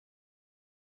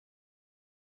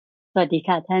สวัสดี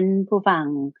ค่ะท่านผู้ฟัง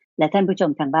และท่านผู้ช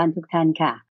มทางบ้านทุกท่านค่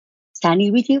ะสถานี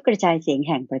วิทยุกระจายเสียงแ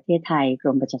ห่งประเทศไทยกร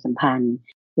มประชาสัมพันธ์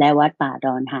และวัดป่าด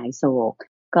อนหายโศก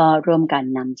ก็ร่วมกัน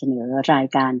นำเสนอราย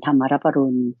การธรรมรับอรุ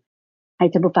ณให้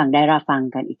ท่านผู้ฟังได้รับฟัง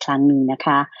กันอีกครั้งหนึ่งนะค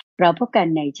ะเราพบกัน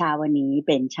ในเช้าวันนี้เ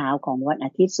ป็นเช้าของวันอ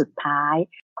าทิตย์สุดท้าย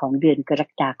ของเดือนกร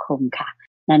กฎาคมค่ะ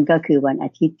นั่นก็คือวันอา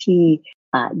ทิตย์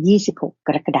ที่26ก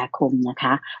รกฎาคมนะค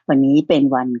ะวันนี้เป็น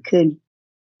วันขึ้น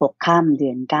6ค่ำเดื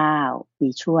อน9ปี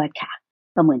ชวดค่ะ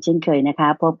ก็เหมือนเช่นเคยนะคะ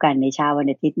พบกันในเช้าวัน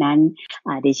อาทิตย์นั้น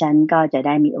ดิฉันก็จะไ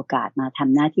ด้มีโอกาสมาท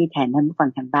ำหน้าที่แทนท่านผู้ฟั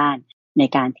งทางบ้านใน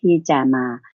การที่จะมา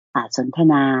สนท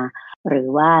นาหรือ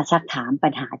ว่าซักถามปั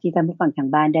ญหาที่ท่านผู้ฟังทาง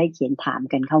บ้านได้เขียนถาม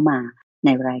กันเข้ามาใน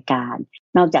รายการ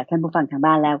นอกจากท่านผู้ฟังทาง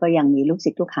บ้านแล้วก็ยังมีลูกศิ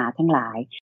ษย์ลูกหาทั้งหลาย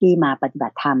ที่มาปฏิบั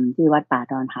ติธรรมที่วัดป่า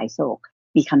ดอนหายโศก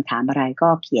มีคำถามอะไรก็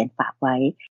เขียนฝากไว้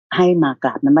ให้มากร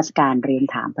าบนมัสการเรียน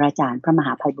ถามพระอาจารย์พระมห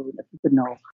าไพบูลย์อภิปุโน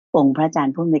องค์พระอาจาร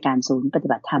ย์ผู้อำนวยการศูนย์ปฏิ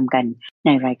บัติธรรมกันใน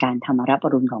รายการธรรมรับอ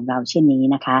รุณของเราเช่นนี้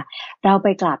นะคะเราไป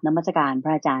กราบนมัสการพร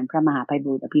ะอาจารย์พระมหาไพ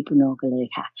บูลย์อภิปุโนกันเลย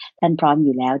ค่ะท่านพร้อมอ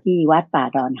ยู่แล้วที่วัดป่า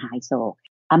ดอนหายโศก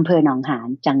อำเภอหนองหาน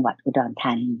จังหวัดอุดรธ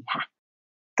านีค่ะ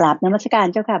กราบนมัสการ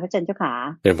เจ้าค่ะพระอาจารย์เจ้าค่ะ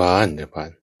เดี๋ยวพาน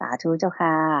สาธุเจ้าค่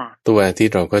ะตัวอาทิต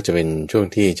ย์เราก็จะเป็นช่วง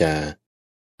ที่จะ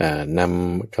น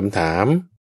ำคำถาม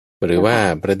หรือว่า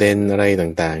ประเด็นอะไร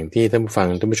ต่างๆที่ท่านผู้ฟัง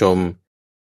ท่านผู้ชม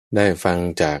ได้ฟัง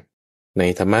จากใน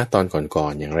ธรรมะตอนก่อ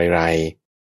นๆอย่างไร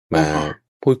ๆมา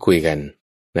พูดคุยกัน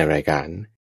ในรายการ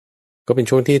ก็เป็น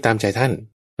ช่วงที่ตามใจท่าน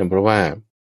เพราะว่า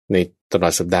ในตลอ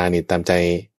ดสัปดาห์นี้ตามใจ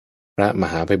พระม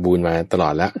หาไพบูลย์มาตลอ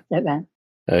ดแล้ว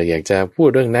อยากจะพูด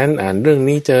เรื่องนั้นอ่านเรื่อง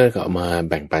นี้เจอก็เอามา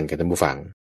แบ่งปันกับท่านผู้ฟัง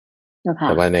แ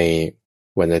ต่ว่าใน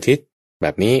วันอาทิตย์แบ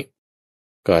บนี้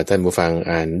ก็ท่านผู้ฟัง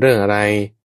อ่านเรื่องอะไร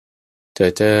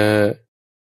เจอ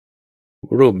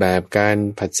รูปแบบการ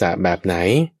ผัสสะแบบไหน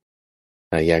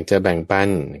อยากจะแบ่งปัน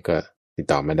ก็ติด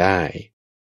ต่อมาได้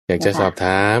อยากจะสอบถ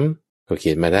ามก็เ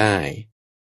ขียนมาได้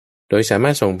โดยสามา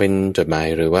รถส่งเป็นจดหมาย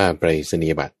หรือว่าไปรษณี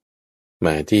ยบัตรม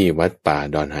าที่วัดป่า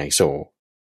ดอนหายโศก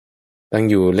ตั้ง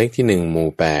อยู่เลขที่1หมู่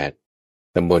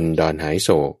8ตำบลดอนหายโศ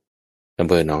กอำ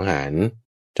เภอหนองหาน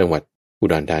จังหวัดอุ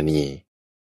ดรธานี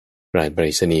รายไปร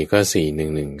ษณีย์ก็41130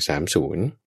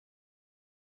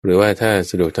หรือว่าถ้า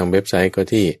สะดวกทางเว็บไซต์ก็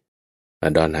ที่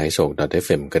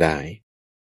donhaisok.fm ก็ได้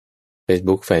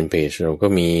Facebook Fanpage เราก็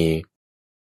มี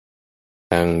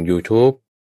ทาง YouTube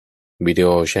วิดีโอ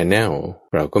Channel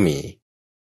เราก็มี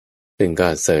ซึ่งก็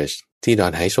เสิร์ชที่ดอ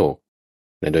นหายโศก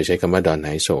โดยใช้คำว่าดอนห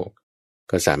ายโศก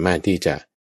ก็สามารถที่จะ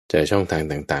เจอช่องทาง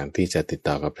ต่างๆที่จะติด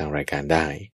ต่อกับทางรายการได้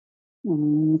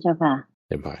เจ้าค่ะเ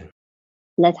รียบร้อย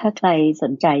และถ้าใครส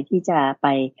นใจที่จะไป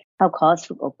เข้าคอร์ส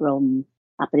ฝึกอบรม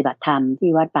ปฏิบัติธรรมที่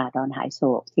วัดป่าดอนหายโศ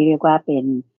กที่เรียกว่าเป็น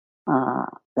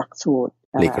หลักสูตร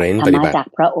ธรรมะจาก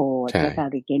พระโอษฐ์และการ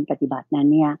หลีกเล่นปฏิบัตินั้น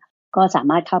เนี่ยก็สา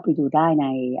มารถเข้าไปดูได้ใน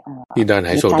ที่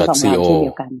donhaisok.co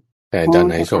แต่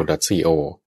donhaisok.co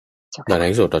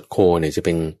donhaisok.co เนี่ยจะเ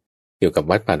ป็นเกี่ยวกับ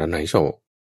วัดป่าดอนหายโศก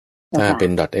ถ้าเป็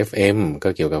น .fm ก็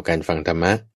เกี่ยวกับการฟังธรรม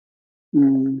ะ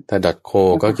ถ้า .co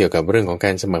ก็เกี่ยวกับเรื่องของก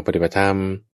ารสมัครปฏิบัติธรรม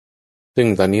ซึ่ง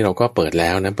ตอนนี้เราก็เปิดแล้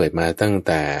วนะเปิดมาตั้งแ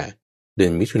ต่เดือ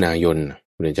นมิถุนายน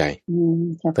คุณใจ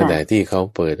ตั้งแต่ที่เขา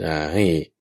เปิดให้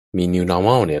มี new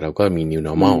normal เนี่ยเราก็มี new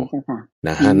normal น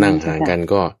ะฮะนั่งห่างกัน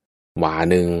ก็หวา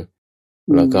หนึ่ง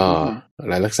แล้วก็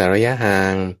รักษาระยะห่า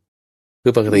งคื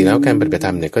อปกติแล้วการปฏิบัติธร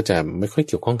รมเนี่ยก็จะไม่ค่อยเ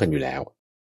กี่ยวข้องกันอยู่แล้ว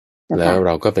แล้วเร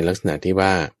าก็เป็นลักษณะที่ว่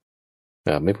า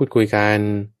ไม่พูดคุยกัน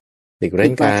หลีกเล่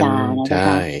นกันใ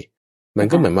ช่มัน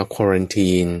ก็เหมือนมาควอรัน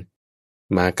ทีน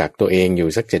มากักตัวเองอยู่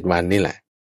สัก7 วันนี่แหละ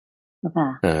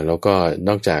แล้วก็น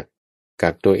อกจาก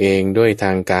กักตัวเองด้วยท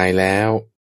างกายแล้ว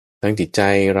ทั้งจิตใจ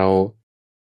เรา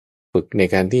ฝึกใน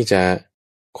การที่จะ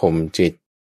ข่มจิต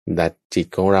ดัดจิต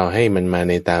ของเราให้มันมา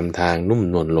ในตามทางนุ่ม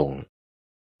นวลลง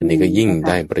อันนี้ก็ยิ่งไ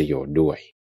ด้ประโยชน์ด้วย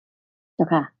เจ้า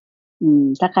ค่ะ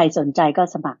ถ้าใครสนใจก็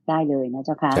สมัครได้เลยนะเ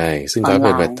จ้าค่ะใช่ซึ่งการป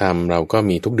ฏิบัติธรรมเราก็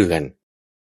มีทุกเดือน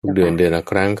เดือนละ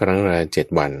ครั้งละ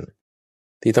7 วัน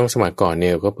ที่ต้องสมัครก่อนเ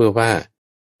นี่ยก็เพื่อว่า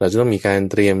เราจะต้องมีการ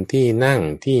เตรียมที่นั่ง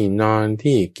ที่นอน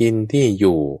ที่กินที่อ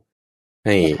ยู่ใ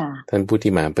ห้ท่านผู้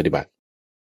ที่มาปฏิบัติ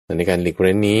ในการหลีกเ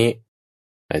ล่นนี้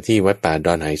ที่วัดป่าด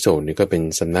อนหายโศกนี่ก็เป็น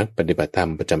สำนักปฏิบัติธรร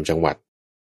มประจำจังหวัด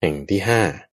แห่งที่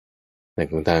5ใน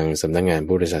ของทางสำนักงาน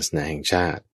พุทธศาสนาแห่งชา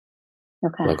ติ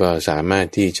แล้วก็สามารถ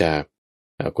ที่จะ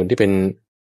คนที่เป็น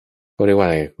ก็เรียกว่าอ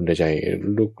ะไรคุณใจ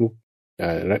ลูก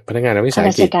พนักงานรัฐวิสาห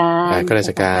กิจข้ารา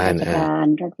ชการ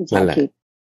นั่นแหละ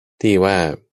ที่ว่า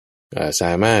ส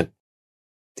ามารถ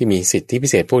ที่มีสิทธิพิ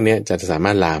เศษพวกนี้จะสาม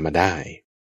ารถลามาได้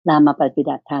ลามาปฏิ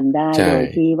บัติธรรมได้โดย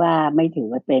ที่ว่าไม่ถือ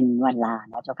ว่าเป็นวันลา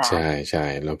นะเจ้าค่ะใช่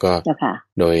แล้วก็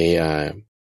โดย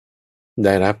ไ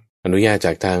ด้รับอนุญาตจ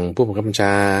ากทางผู้บังคับบัญช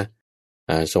า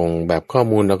ส่งแบบข้อ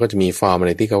มูลเราก็จะมีฟอร์มอะไ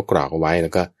รที่เขากรอกเอาไว้แล้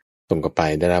วก็ส่งกลับไป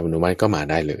ได้รับอนุมัติก็มา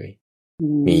ได้เลย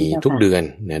มีทุกเดือน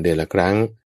เนี่ยเดือนละครั้ง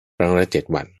ละ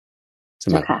7 วันส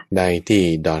มัครได้ที่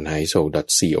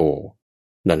donhaiso.co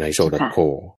donhaiso.co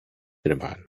เป็นบ้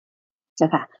านเจ้า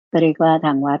ค่ะก็เรียกว่าท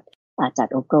างวัดจัด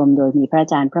อบรมโดยมีพระอ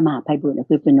าจารย์พระมหาไพบูลย์อ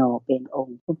ภิปุโนเป็นอง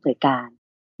ค์ผู้อำนวยการ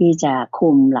ที่จะคุ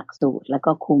มหลักสูตรแล้ว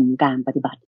ก็คุมการปฏิ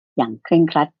บัติอย่างเคร่ง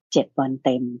ครัด7 วันเ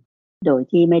ต็มโดย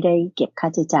ที่ไม่ได้เก็บค่า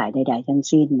ใช้จ่ายใดๆทั้ง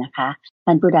สิ้นนะคะ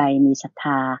ท่านผู้ใดมีศรัทธ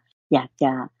าอยากจ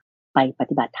ะไปป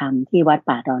ฏิบัติธรรมที่วัด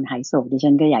ป่าดอนไหโศกดิ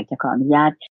ฉันก็อยากจะขออนุญา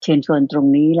ตเชิญชวนตรง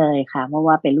นี้เลยค่ะเพราะ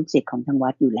ว่าเป็นลูกศิษย์ของทางวั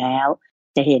ดอยู่แล้ว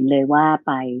จะเห็นเลยว่าไ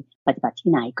ปปฏิบัติที่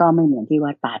ไหนก็ไม่เหมือนที่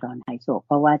วัดป่าดอนไหโศกเ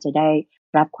พราะว่าจะได้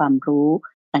รับความรู้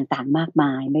ต่างๆมากม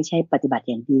ายไม่ใช่ปฏิบัติ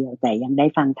อย่างเดียวแต่ยังได้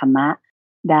ฟังธรรมะ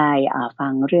ได้ฟั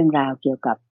งเรื่องราวเกี่ยว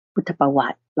กับพุทธประวั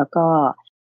ติแล้วก็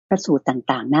พระสูตร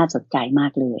ต่างๆน่าสนใจมา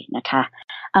กเลยนะคะ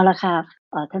เอาละค่ะ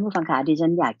ท่านผู้ฟังคะดิฉั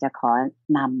นอยากจะขอ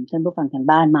นำท่านผู้ฟังทาง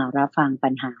บ้านมารับฟังปั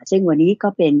ญหาซึ่งวันนี้ก็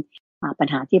เป็นปัญ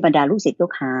หาที่บรรดาลูกศิษย์ลู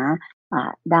กหา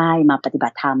ได้มาปฏิบั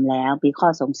ติธรรมแล้วมีข้อ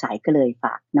สงสัยก็เลยฝ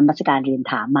ากนมัสการเรียน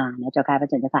ถามมานะเจ้าค่ะพระอ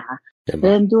าจารย์เจ้าค่ะเ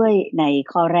ริ่มด้วยใน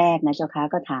ข้อแรกนะเจ้าค่ะ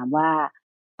ก็ถามว่า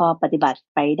พอปฏิบัติ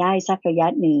ไปได้สักระยะ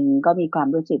หนึ่งก็มีความ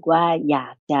รู้สึกว่าอยา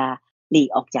กจะหลีก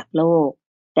ออกจากโลก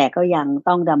แต่ก็ยัง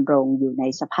ต้องดำรงอยู่ใน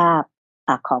สภาพ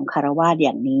ของคฤหัสถ์อ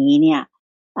ย่างนี้เนี่ย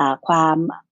ความ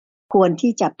ควร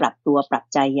ที่จะปรับตัวปรับ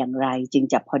ใจอย่างไรจึง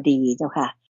จะพอดีเจ้าค่ะ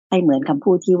ให้เหมือนคำ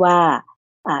พูดที่ว่า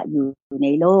อยู่ใน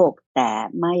โลกแต่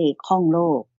ไม่คล้องโล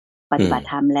กปฏิบัติ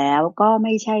ธรรมแล้วก็ไ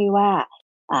ม่ใช่ว่า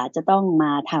จะต้องม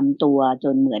าทำตัวจ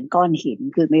นเหมือนก้อนหิน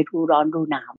คือไม่รู้ร้อนรู้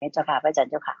หนาวแม่เจ้าค่ะพระอาจาร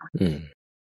ย์เจ้าค่ะ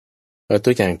ตั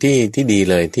วอย่างที่ดี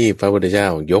เลยที่พระพุทธเจ้า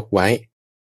ยกไว้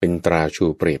เป็นตราชู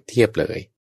เปรียบเทียบเลย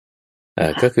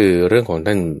ก็คือเรื่องของ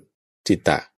ท่านจิตต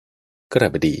กฤ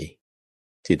บดี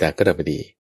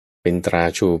เป็นตรา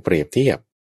ชูเปรียบเทียบ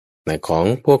ของ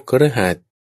พวกคฤหัสถ์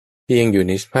ที่ยังอยู่ใ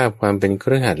นสภาพความเป็นค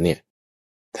ฤหัสถ์เนี่ย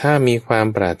ถ้ามีความ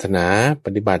ปรารถนาป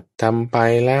ฏิบัติทำไป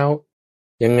แล้ว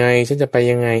ยังไงฉันจะไป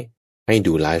ยังไงให้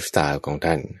ดูไลฟ์สไตล์ของ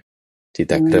ท่านจิต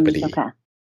ตกฤบดี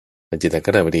จิตตก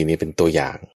ฤบดีนี้เป็นตัวอย่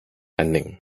างอันหนึ่ง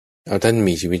เอาท่าน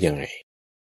มีชีวิตยังไง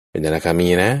เป็นอนาคามี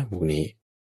นะพวกนี้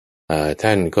ท่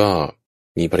านก็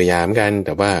มีภรรยาเหมือนกันแ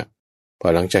ต่ว่าพอ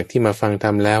หลังจากที่มาฟังธร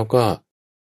รมแล้วก็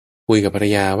คุยกับภรร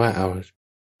ยาว่าเอา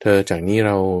เธอจากนี้เ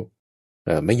รา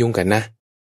ไม่ยุ่งกันนะ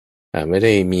ไม่ไ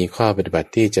ด้มีข้อปฏิบัติ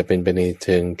ที่จะเป็นไปในเ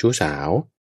ชิงชู้สาว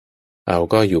เรา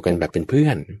ก็อยู่กันแบบเป็นเพื่อ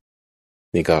น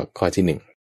นี่ก็ข้อที่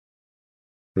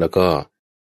1แล้วก็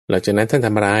หลังจากนั้นท่านท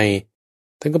ำอะไร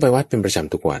ท่านก็ไปวัดเป็นประจ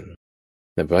ำทุกวัน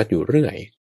ไปวัดอยู่เรื่อย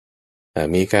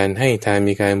มีการให้ทาน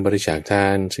มีการบริจาคทา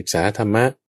นศึกษาธรรมะ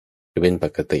เป็นป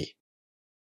กติ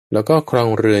แล้วก็ครอง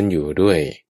เรือนอยู่ด้วย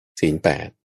ศีล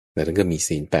 8แล้วท่านก็มี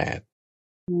ศีล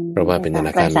 8เพราะว่าเป็นอน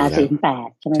าคามีแล้ว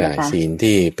ใช่ศีล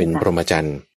ที่เป็นพรหมจรร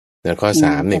ย์แล้วข้อ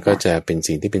3เนี่ยก็จะเป็น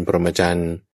ศีลที่เป็นพรหมจรรย์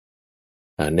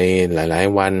ในหลาย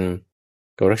ๆวัน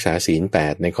ก็รักษาศีล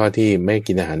 8ในข้อที่ไม่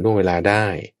กินอาหารล่วงเวลาได้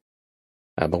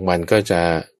บางวันก็จ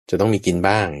ะต้องมีกิน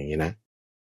บ้างอย่างนี้นะ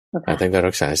ท่านก็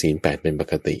รักษาศีล 8เป็นป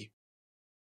กติ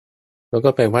แล้วก็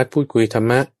ไปวัดพูดคุยธรร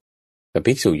มะกับ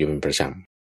ภิกษุอยู่เป็นประจ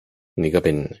ำนี่ก็เ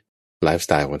ป็นไลฟ์ส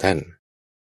ไตล์ของท่าน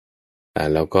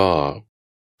แล้วก็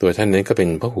ตัวท่านนั้นก็เป็น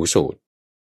พหูสูตร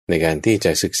ในการที่จ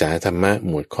ะศึกษาธรรมะห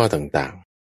มวดข้อต่าง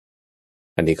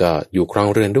ๆอันนี้ก็อยู่ครอง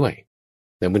เรือนด้วย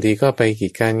แต่บางทีก็ไปกิ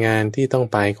จการงานที่ต้อง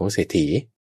ไปของเศรษฐี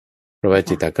เพราะว่า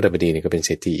จิตตกฤบดีนี่ก็เป็นเศ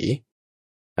รษฐี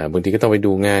บางทีก็ต้องไป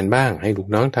ดูงานบ้างให้ลูก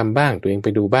น้องทำบ้างตัวเองไป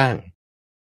ดูบ้าง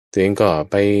ตัวเองก็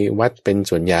ไปวัดเป็น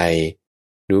ส่วนใหญ่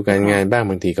ดูการงานบ้าง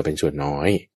บางทีก็เป็นส่วนน้อย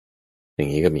อย่า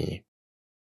งนี้ก็มี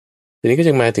ทีนี้ก็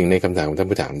จึงมาถึงในคำถามของท่าน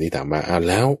ผู้ถามที่ถามว่า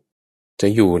แล้วจะ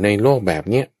อยู่ในโลกแบบ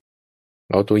เนี้ย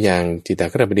เอาตัวอย่างจิตต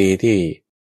กฤบดีที่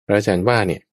พระอาจารย์ว่า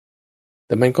เนี่ยแ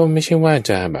ต่มันก็ไม่ใช่ว่า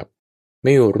จะแบบไ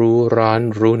ม่รู้ร้อน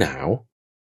รู้หนาว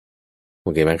โอ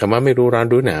เคไหมคำว่าไม่รู้ร้อน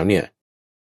รู้หนาวเนี่ย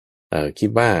คิด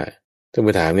ว่าท่าน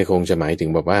ผู้ถามเนี่ยคงจะหมายถึง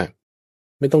แบบว่า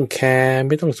ไม่ต้องแคร์ไ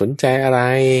ม่ต้องสนใจอะไร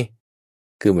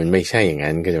คือมันไม่ใช่อย่าง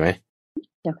นั้นเข้าใจไหม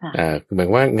คือหมาย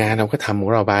ว่างานเราก็ทำขอ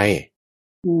งเราไป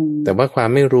แต่ว่าความ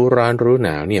ไม่รู้ร้อนรู้หน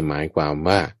าวเนี่ยหมายความ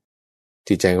ว่า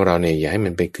จิตใจของเราเนี่ยอย่าให้มั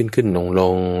นไปขึ้นล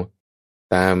ง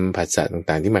ตามผัสสะ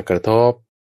ต่างๆที่มากระทบ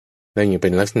นั่นยังเป็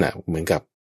นลักษณะเหมือนกับ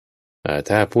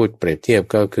ถ้าพูดเปรียบเทียบ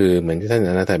ก็คือเหมือนที่ท่าน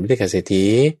อนาถบิณฑิกเศรษฐี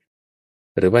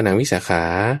หรือว่านางวิสาขา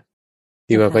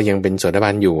ที่ว่าก็ยังเป็นโสดาบั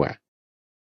นอยู่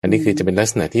อันนี้คือจะเป็นลัก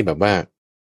ษณะที่แบบว่า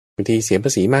บางทีเสียภ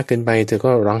าษีมากเกินไปเธอ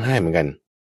ก็ร้องไห้เหมือนกัน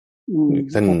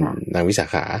ท่านนางวิสา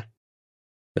ขา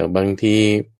แล้วบางที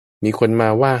มีคนมา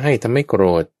ว่าให้ทำให้โกร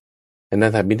ธอนา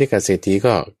ถบิณฑิกเศรษฐี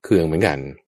ก็เคืองเหมือนกัน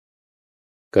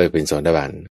ก็เป็นโสดาบั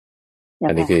น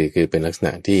อันนี้คือเป็นลักษณ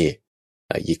ะที่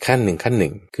อีกขั้นหนึ่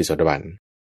งคือโสดาบัน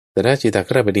แต่ถ้าจิตตค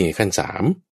ฤบดีขั้น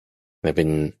3เป็น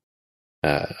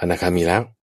อนาคามีแล้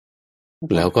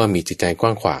วก็มีจิตใจกว้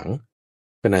างขวาง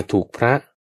ขณะถูกพระ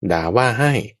ด่าว่าใ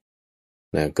ห้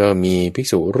ก็มีภิก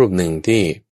ษุรูปหนึ่งที่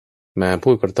มาพู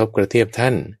ดกระทบกระเทียบท่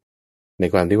านใน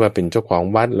ความที่ว่าเป็นเจ้าของ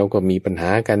วัดแล้วก็มีปัญห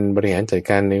ากันบริหารจัด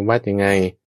การในวัดยังไง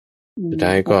สุดท้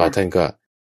ายก็ท่านก็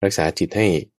รักษาจิตให้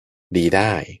ดีไ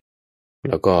ด้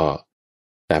แล้วก็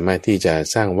สามารถที่จะ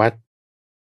สร้างวัด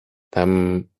ท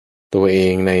ำตัวเอ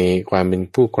งในความเป็น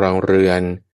ผู้ครองเรือน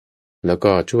แล้ว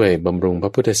ก็ช่วยบำรุงพร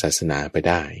ะพุทธศาสนาไป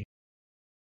ได้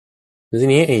ที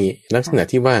นี้ไอ้ลักษณะ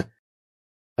ที่ว่า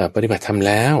ปฏิบัติธรรม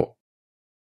แล้ว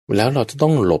เราจะต้อ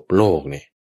งหลบโลกเนี่ย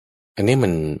อันนี้มั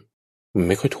น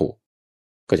ไม่ค่อยถูก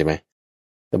ก็ใช่ไหม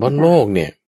แต่ว่าโลกเนี่ย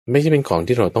ไม่ใช่เป็นของ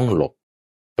ที่เราต้องหลบ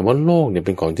แต่ว่าโลกเนี่ยเ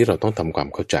ป็นของที่เราต้องทำความ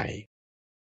เข้าใจ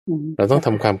เราต้องท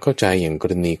ำความเข้าใจอย่างก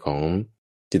รณีของ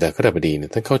จิตตคฤบดีเนี่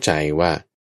ยท่านเข้าใจว่า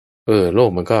โลก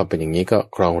มันก็เป็นอย่างนี้ก็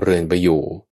ครองเรือนไปอยู่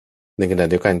ในขณะ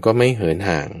เดียวกันก็ไม่เหิน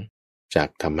ห่างจาก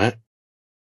ธรรมะ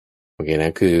โอเคน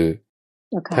ะคือ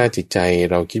ถ้าจิตใจ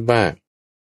เราคิดว่า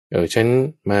ฉัน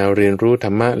มาเรียนรู้ธร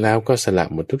รมะแล้วก็สละ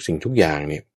หมดทุกสิ่งทุกอย่าง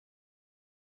เนี่ย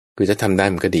คือจะทำได้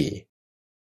มันก็ดี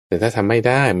แต่ถ้าทำไม่ไ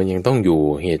ด้มันยังต้องอยู่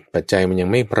เหตุปัจจัยมันยัง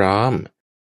ไม่พร้อม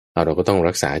เราก็ต้อง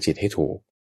รักษาจิตให้ถูก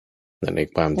ใน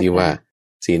ความที่ว่า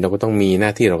ศีลเราก็ต้องมีหน้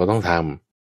าที่เราก็ต้องท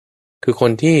ำคือค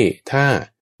นที่ถ้า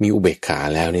มีอุเบกขา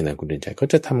แล้วนี่นะคุณเดินใจก็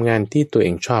จะทำงานที่ตัวเอ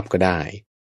งชอบก็ได้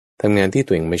ทำงานที่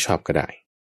ตัวเองไม่ชอบก็ได้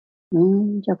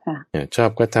เจ้าค่ะชอบ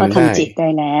ก็ทำได้ทำจิตได้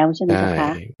แล้วใช่ไหมค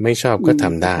ะไม่ชอบก็ท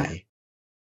ำได้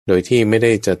โดยที่ไม่ไ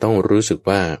ด้จะต้องรู้สึก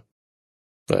ว่า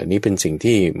นี้เป็นสิ่ง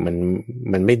ที่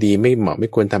มันไม่ดีไม่เหมาะไม่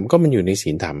ควรทำก็มันอยู่ในศี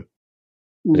ลธรรม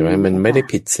ใช่ไหมมันไม่ได้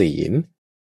ผิดศีล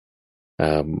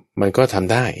มันก็ท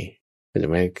ำได้ใช่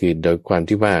ไหมคือโดยความ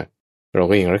ที่ว่าเรา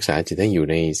ก็ยังรักษาจิตให้อยู่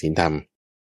ในศีลธรรม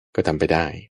ก็ทำไปได้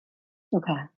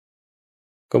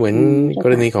ก็เหมือนก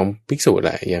รณีของภิกษุแห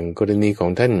ละอย่างกรณีของ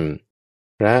ท่าน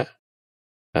พระ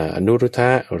อนุรุทธะ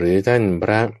หรือท่านพ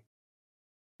ระ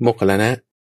โมคคัลลานะ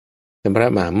ท่านพระ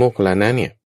มหาโมคคัลลานะเนี่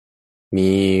ยมี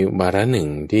วาระหนึ่ง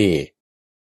ที่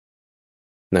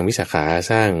นางวิสาขา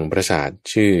สร้างปราสาท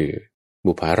ชื่อ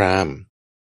บุพาราม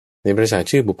ในปราสาท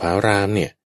ชื่อบุพารามเนี่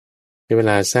ยใช้เว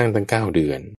ลาสร้างตั้ง9 เดื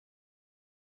อน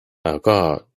ก็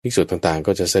ภิกษุต่างๆ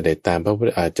ก็จะเสด็จตาม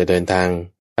จะเดินทาง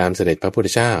ตามเสด็จพระพุทธ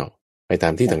เจ้าไปตา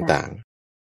มที่ต่าง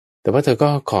ๆแต่ว่าเธอก็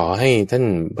ขอให้ท่าน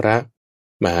พระ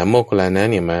มหาโมคคัลลานะ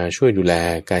เนี่ยมาช่วยดูแล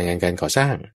การงานการก่อสร้า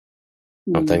ง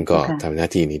ท่านก็ทำหน้า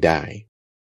ที่นี้ได้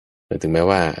ถึงแม้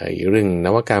ว่าเรื่องน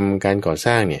วัตกรรมการก่อส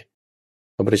ร้างเนี่ย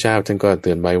พระพุทธเจ้าท่านก็เ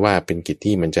ตือนไว้ว่าเป็นกิจ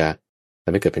ที่มันจะท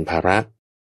ำให้เกิดเป็นภาระ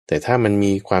แต่ถ้ามัน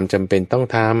มีความจำเป็นต้อง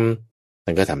ทำมั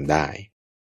นก็ทำได้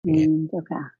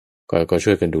ก็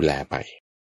ช่วยกันดูแลไป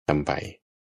ทำไป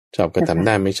ชอบก็ทำไ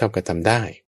ด้ไม่ชอบก็ทำได้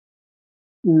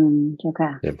เจ้าค่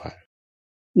ะ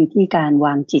อยู่ที่การว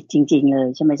างจิตจริงๆเลย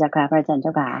ใช่ไหมเจ้าค่ะพระอาจารย์เจ้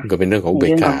าค่ะก็เป็นเรื่องของอุเบ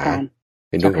กขา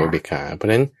เป็นเรื่องของอุเบกขาเพราะฉ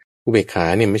ะนั้นอุเบกขา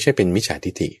เนี่ยไม่ใช่เป็นมิจฉา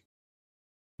ทิฏฐิ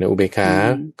ในอุเบกขา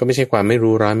ก็ไม่ใช่ความไม่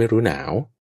รู้ร้อนไม่รู้หนาว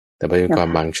แต่เป็นความ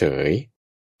วางเฉย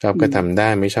ชอบก็ทำได้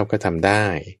ไม่ชอบก็ทำได้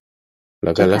แ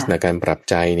ล้วก็ลักษณะการปรับ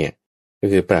ใจเนี่ยก็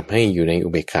คือปรับให้อยู่ในอุ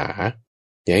เบกขา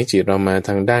อย่าให้จิตเรามาท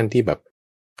างด้านที่แบบ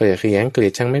เกลียดขยงเกลีย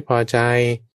ดชังไม่พอใจ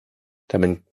ถ้ามั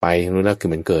นไปนู้นแล้วคือ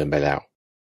มันเกินไปแล้ว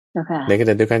ในขณ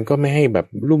ะเดียวกันก็ไม่ให้แบบ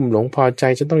ลุ่มหลงพอใจ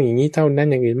จะต้องอย่างนี้เท่านั้น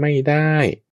อย่างอื่นไม่ได้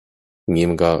อย่างนี้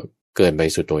มันก็เกินไป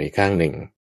สุดตัวอีกข้างหนึ่ง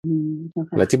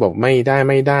แล้วที่บอกไม่ได้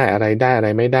อะไรได้อะไร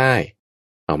ไม่ได้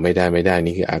เอาไม่ได้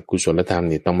นี่คืออกุศลธรรม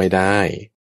นี่ต้องไม่ได้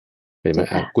เป็นไหม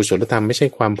อกุศลธรรมไม่ใช่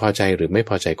ความพอใจหรือไม่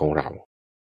พอใจของเรา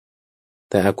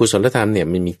แต่อกุศลธรรมเนี่ย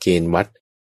มันมีเกณฑ์วัด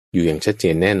อยู่อย่างชัดเจ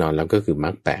นแน่นอนแล้วก็คือมร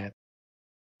รค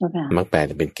8มรรค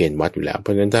8เป็นเกณฑ์วัดอยู่แล้วเพร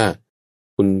าะฉะนั้นถ้า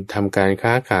คุณทำการ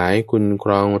ค้าขายคุณค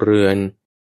รองเรือน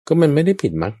ก็มันไม่ได้ผิ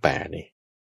ดมรรค8นี่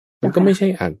มันก็ไม่ใช่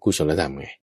อกุศลธรรมไง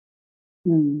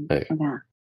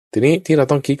ทีนี้ที่เรา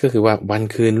ต้องคิดก็คือว่าวัน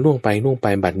คืนล่วงไป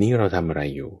บัดนี้เราทำอะไร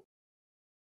อยู่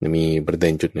มีประเด็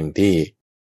นจุดหนึ่งที่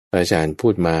อาจารย์พู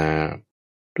ดมา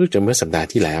รู้จักเมื่อสัปดาห์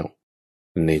ที่แล้ว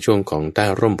ในช่วงของใต้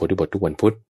ร่มโพธิบททุกวันพุ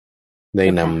ธได้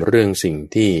นำเรื่องสิ่ง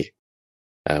ที่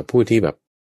ผู้ที่แบบ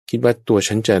คิดว่าตัว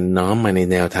ฉันจะน้อมมาใน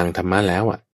แนวทางธรรมะแล้ว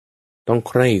ต้อง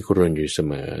ใคร่ครวญอยู่เส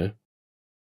มอ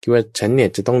คิดว่าฉันเนี่ย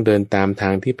จะต้องเดินตามทา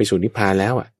งที่ไปสู่นิพพานแล้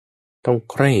วต้อง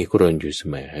ใคร่ครวญอยู่เส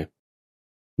มอ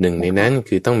หนึ่งในนั้น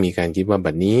คือต้องมีการคิดว่า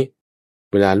บัดนี้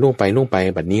เวลาล่วงไป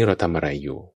บัดนี้เราทำอะไรอ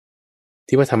ยู่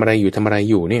ที่ว่าทำอะไรอ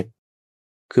ยู่เนี่ย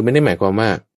คือไม่ได้หมายความว่า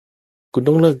คุณ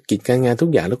ต้องเลิกกิจการงานทุก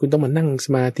อย่างแล้วคุณต้องมานั่งส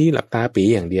มาธิหลับตาปี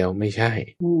อย่างเดียวไม่ใช่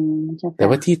แต่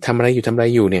ว่าที่ทำอะไรอ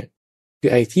ยู่เนี่ยคื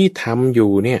อไอ้ที่ทำอ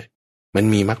ยู่เนี่ยมัน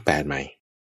มีมรรค8ไหม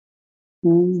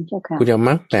เจ้าค่ะคุณเอาม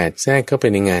รรคแปดแทรกเข้าไป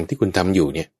ในงานที่คุณทำอยู่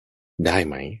เนี่ยได้ไ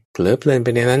หมเผลอเพลินไป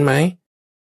ในนั้นไหม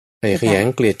ขยัน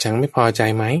เกลียดชังไม่พอใจ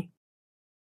ไหม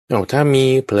ถ้ามี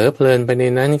เผลอเพลินไปใน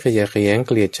นั้นขยันเ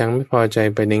กลียดชังไม่พอใจ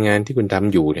ไปในงานที่คุณท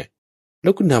ำอยู่เนี่ยแล้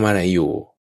วคุณทำอะไรอยู่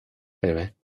เห็นไหม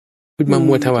คุณมา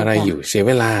มัวทำอะไรอยู่เสียเ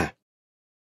วลา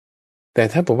แต่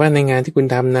ถ้าบอกว่าในงานที่คุณ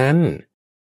ทำนั้น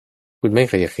คุณไม่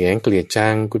ขยันเกลียดชั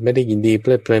งคุณไม่ได้ยินดีเพ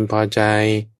ลิดเพลินพอใจ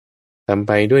ทำไ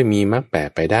ปด้วยมีมรรคแปด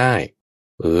ไปได้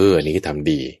อันนี้ทำ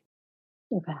ดี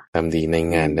ทำดีใน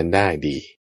งานนั้นได้ดี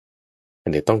อั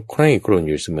นนี้ต้องใคร่ครวญ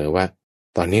อยู่เสมอว่า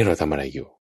ตอนนี้เราทำอะไรอยู่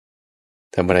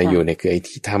ทำอะไรอยู่เนี่ยคือไอ้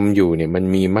ที่ทำอยู่เนี่ยมัน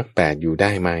มีมรรคแปดอยู่ไ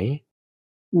ด้ไหม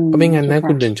เพราะไม่งั้นนะ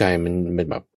คุณเดินใจมัน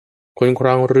แบบคนคร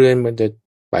องเรือนมันจะ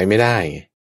ไปไม่ได้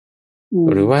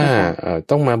หรือว่า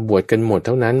ต้องมาบวชกันหมดเ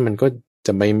ท่านั้นมันก็จ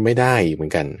ะไม่ได้เหมือ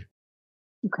นกัน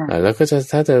แล้วก็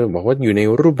ถ้าจะบอกว่าอยู่ใน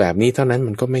รูปแบบนี้เท่านั้น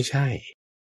มันก็ไม่ใช่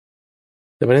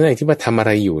แต่ประเด็นที่ว่าทำอะไ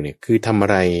รอยู่เนี่ยคือทำอะ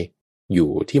ไรอยู่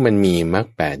ที่มันมีมรรค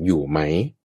แปดอยู่ไหม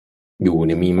อยู่เ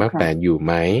นี่ยมีมรรคแปดอยู่ไ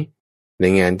หมใน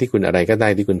งานที่คุณอะไรก็ได้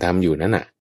ที่คุณทำอยู่นั่นน่ะ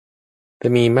ถ้า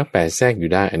มีมรรคแปดแทรกอยู่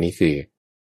ได้อันนี้คือ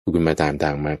คุณมาตามท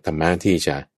างมาธรรมะที่จ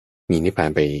ะมีนิพพาน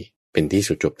ไปเป็นที่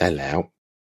สุดจบได้แล้ว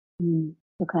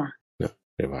เจ้าค่ะเนาะ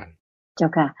เป็นวันเจ้า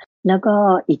ค่ะแล้วก็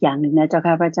อีกอย่างหนึ่งนะเจ้า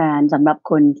ค่ะพระอาจารย์สำหรับ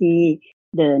คนที่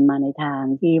เดินมาในทาง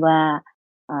ที่ว่า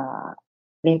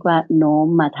เรียกว่าโน้ม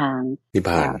มาทาง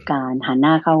การหันห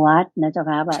น้าเข้าวัดนะเจ้า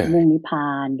ค่ะแบบมุ่งนิพพา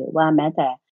นหรือว่าแม้แต่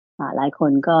หลายค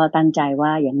นก็ตั้งใจว่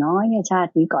าอย่างน้อยเนี่ยชา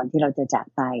ตินี้ก่อนที่เราจะจาก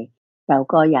ไปเรา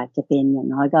ก็อยากจะเป็นอย่าง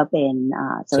น้อยก็เป็น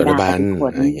โสดาบันผ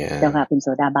ลเจ้าค่ะเป็นโส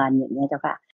ดาบันอย่างนี้เจ้า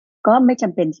ค่ะก็ไม่จ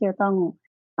ำเป็นที่จะต้อง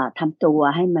ทำตัว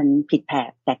ให้มันผิดแผ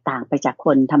กแตกต่างไปจากค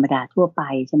นธรรมดาทั่วไป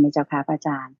ใช่ไหมเจ้าค่ะพระอาจ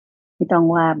ารย์ไม่ต้อง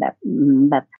ว่าแบ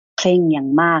บเคร่งอย่าง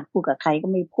มากพูดกับใครก็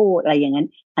ไม่พูดอะไรอย่างนั้น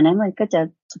อันนั้นมันก็จะ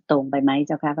สุดโต่งไปไหมเ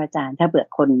จ้าค่ะพระอาจารย์ถ้าเบื่อ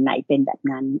คนไหนเป็นแบบ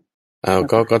นั้น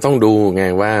ก็ต้องดูไง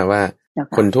ว่า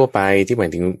คนทั่วไปที่หมา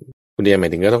ยถึงคุณเดียหมา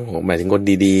ยถึงก็ต้องหมายถึงคน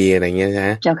ดีๆอะไรเงี้ยน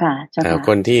ะเจ้าค่ะค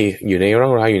นที่อยู่ในร่อ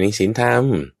งรอยอยู่ในศีลธรรม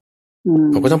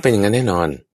เขาก็ต้องเป็นอย่างนั้นแน่นอน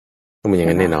ต้องเป็นอย่า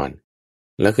งนั้นแน่นอน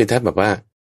แล้วคือถ้าแบบว่า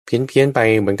เพี้ยนไป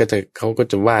มันก็จะเขาก็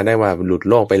จะว่าได้ว่าหลุด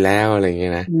โลกไปแล้วอะไรเงี้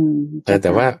ยนะแ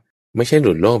ต่ว่าไม่ใช่ห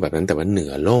ลุดโลกแบบนั้นแต่ว่าเหนื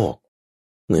อโลก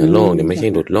เนี่ยไม่ใช่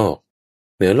หลุดโลก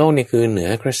เหนือโลกนี่คือเหนือ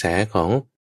กระแสของ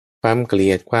ความเกลี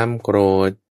ยดความโกร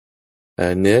ธ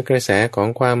เหนือกระแสของ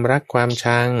ความรักความ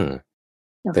ชัง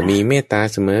แต่มีเมตตา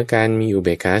เสมอกันมีอุเบ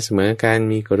กขาเสมอกัน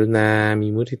มีกรุณามี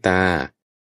มุทิตา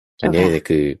อันนี้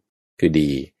คือดี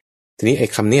ทีนี้ไอ้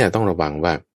คำนี้ต้องระวัง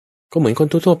ว่าก็เหมือนคน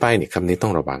ทั่วไปเนี่ยคำนี้ต้อ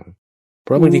งระวังเพ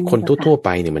ราะบางทีคนทั่วไป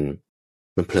เนี่ย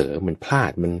มันเผลอมันพลา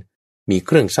ดมันมีเค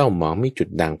รื่องเศร้าหมองมีจุด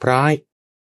ด่างพร้อย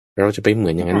เราจะไปเหมื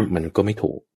อนอย่างนั้นมันก็ไม่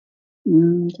ถูก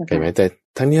ใช่ไหมแต่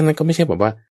ทั้งนี้นั้นก็ไม่ใช่แบบว่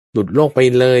าหลุดโลกไป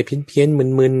เลยเพี้ยน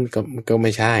มึนก็ไ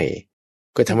ม่ใช่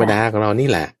ก็ธรรมดาของเรานี่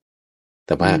แหละแ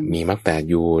ต่ว่ามีมรรคแปด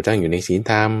อยู่ตั้งอยู่ในศีล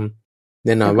ธรรมแ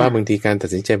น่นอนว่าบางทีการตัด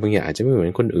สินใจบางอย่างอาจจะไม่เหมือ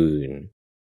นคนอื่น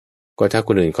ก็ถ้าค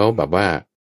นอื่นเขาแบบว่า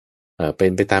เป็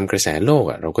นไปตามกระแสโลก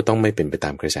เราก็ต้องไม่เป็นไปต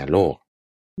ามกระแสโลก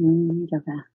เจ้า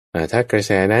ค่ะถ้ากระแ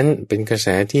สนั้นเป็นกระแส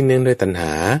ที่เนื่องด้วยตัณห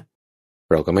า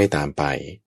เราก็ไม่ตามไป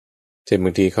เช่นบ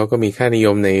างทีเขาก็มีค่านิย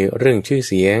มในเรื่องชื่อ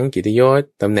เสียงกิตติยศ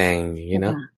ตำแหน่งอย่างเงี้ยเน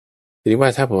าะทีนี้ว่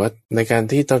าถ้าบอกว่าในการ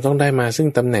ที่เราต้องได้มาซึ่ง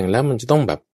ตำแหน่งแล้วมันจะต้องแ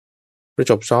บบประ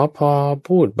จบซอพอ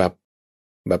พูดแบ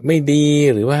บไม่ดี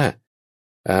หรือว่า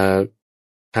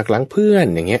หักหลังเพื่อน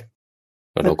อย่างเงี้ย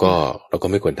เราก็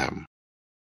ไม่ควรท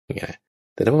ำอย่างเงี้ย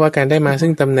แต่ถ้าว่าการได้มาซึ่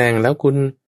งตำแหน่งแล้วคุณ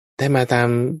ได้มาตาม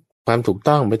ความถูก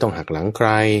ต้องไม่ต้องหักหลังใคร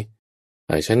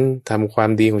ฉันทำความ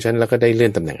ดีของฉันแล้วก็ได้เลื่อ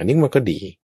นตำแหน่งอันนี้มันก็ดี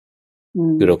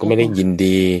คือเราก็ไม่ได้ยิน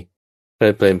ดีเพลิ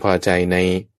ดเพลินพอใจใน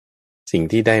สิ่ง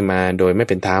ที่ได้มาโดยไม่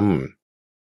เป็นธรรม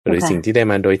หรือสิ่งที่ได้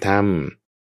มาโดยธรรม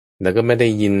แล้วก็ไม่ได้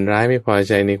ยินร้ายไม่พอ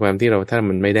ใจในความที่เราถ้า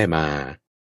มันไม่ได้มา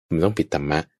มันต้องปิดธรร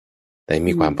มะแต่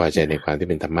มีความพอใจในความที่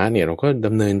เป็นธรรมะเนี่ยเราก็ด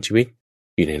ำเนินชีวิต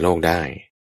อยู่ในโลกได้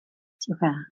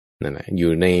นั่นแหละอ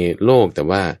ยู่ในโลกแต่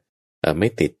ว่าไม่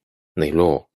ติดในโล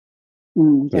ก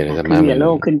เนี่ยธรรมะเหนือโล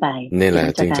กขึ้นไปนี่แหละ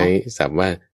จึงใช้ศัพท์ว่า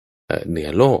เหนือ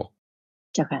โลก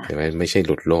เจ้าค่ะแต่ไม่ใช่ห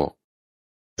ลุดโลก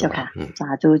เจ้าค่ะสา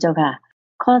ธุเจ้าค่ะ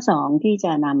ข้อ2ที่จ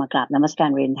ะนำมากราบนมัสกา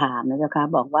รเรียนถามนะเจ้าค่ะ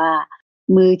บอกว่า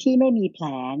มือที่ไม่มีแผล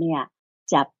เนี่ย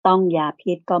จับต้องยา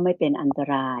พิษก็ไม่เป็นอันต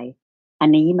รายอัน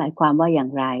นี้หมายความว่าอย่า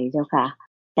งไรเจ้าค่ะ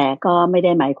แต่ก็ไม่ไ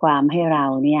ด้หมายความให้เรา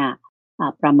เนี่ย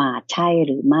ประมาทใช่ห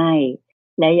รือไม่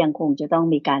และยังคงจะต้อง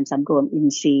มีการสำรวมอิน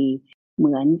ทรีย์เห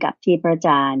มือนกับที่พระอาจ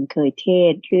ารย์เคยเท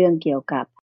ศเรื่องเกี่ยวกับ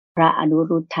พระอนุ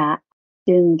รุทธะ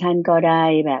ซึ่งท่านก็ได้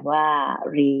แบบว่า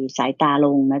รีสายตาล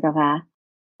งนะเจ้าค่ะ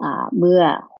เมื่อ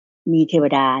มีเทว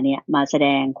ดาเนี่ยมาแสด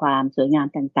งความสวยงาม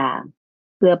ต่าง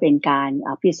ๆเพื่อเป็นการ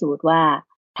พิสูจน์ว่า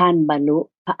ท่านบรรลุ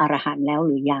พระอรหันต์แล้วห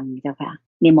รือยังเจ้าค่ะ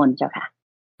นิมนต์เจ้าค่ะ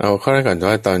เอาข้อแรกก่อน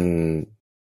ว่าตอน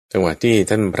จังหวะที่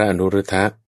ท่านพระอนุรุทธะ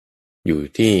อยู่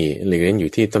ที่หลีกเล่นอ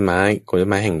ยู่ที่ต้นไม้โคนต้น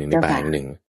ไม้แห่งหนึ่งในป่าแห่งหนึ่ง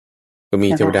ก็มี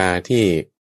เทวดาที่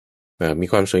มี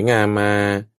ความสวยงามมา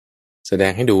แสด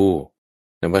งให้ดู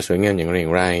ว่าสวยงามอย่าง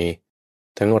ไร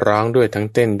ทั้งร้องด้วยทั้ง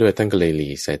เต้นด้วยท่านก็เลยหลี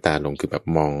สายตาลงคือแบบ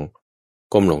มอง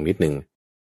ก้มลงนิดนึง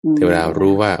เทวดา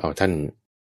รู้ว่าเอาท่าน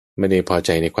ไม่ได้พอใจ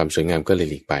ในความสวยงามก็เลย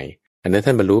หลีกไปอันนั้นท่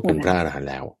านบรรลุเป็นพระอรหันต์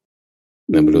แล้ว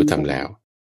บรรลุธรรมแล้ว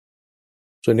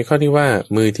ส่วนในข้อที่ว่า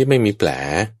มือที่ไม่มีแผล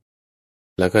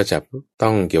แล้วก็จะต้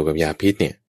องเกี่ยวกับยาพิษเ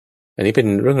นี่ยอันนี้เป็น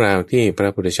เรื่องราวที่พระ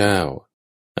พุทธเจ้า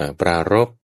ปรารภ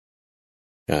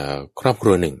ครอบค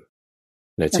รัวหนึ่ง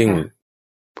นะซึ่ง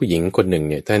ผู้หญิงคนหนึ่ง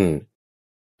เนี่ยท่าน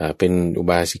เป็นอุ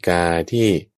บาสิกาที่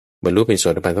บรรลุเป็นโส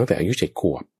ดาบันตั้งแต่อายุ7 ข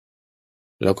วบ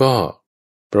แล้วก็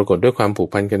ปรากฏด้วยความผูก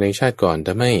พันกันในชาติก่อนท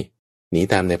ำให้หนี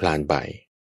ตามในพรานไป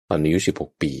ตอนอายุ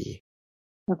16 ปี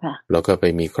แล้วก็ไป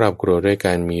มีครอบครัวด้วย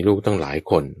กันมีลูกตั้งหลาย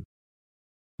คน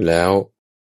แล้ว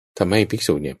ทำให้ภิก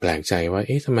ษุเนี่ยแปลกใจว่าเ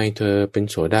อ๊ะทำไมเธอเป็น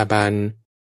โสดาบัน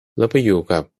แล้วไปอยู่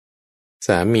กับส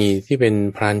ามีที่เป็น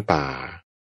พรานป่า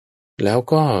แล้ว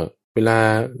ก็เวลา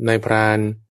นายพราน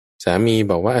สามี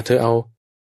บอกว่าเธอเอา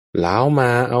เหลาม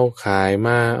าเอาข่ายม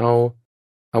าเอา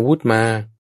อาวุธมา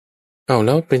แ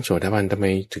ล้วเป็นโสดาบันทำไม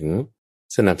ถึง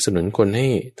สนับสนุนคนให้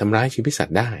ทำร้ายชีวิตสัต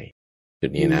ว์ได้จุ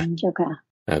ดนี้นะ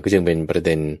ก็จึงเป็นประเ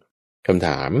ด็นคำถ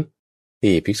าม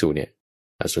ที่ภิกษุเนี่ย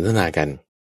สนทนากัน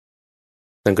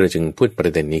ท่านก็จึงพูดปร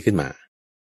ะเด็นนี้ขึ้นมา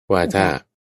ว่าถ้า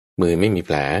มือไม่มีแผ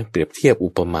ลเปรียบเทียบอุ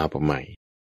ปมาอุปไมย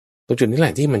ตรงจุดนี้แหล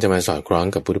ะที่มันจะมาสอดคล้อง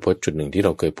กับพุทธพจน์จุดหนึ่งที่เร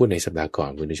าเคยพูดในสัปดาห์ก่อน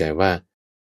คุณดูใจว่า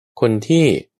คนที่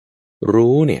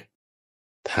รู้เนี่ย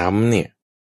ทำเนี่ย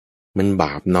มันบ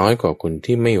าปน้อยกว่าคน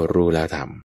ที่ไม่รู้แล้วท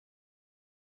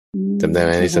ำจำได้ไห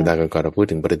มในสัปดาห์ก่อนเราพูด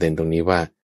ถึงประเด็นตรงนี้ว่า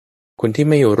คนที่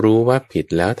ไม่รู้ว่าผิด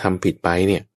แล้วทำผิดไป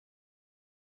เนี่ย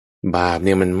บาปเ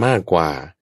นี่ยมันมากกว่า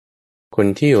คน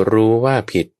ที่รู้ว่า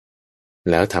ผิด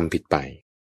แล้วทำผิดไป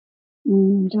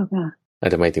เจ้าค่ะ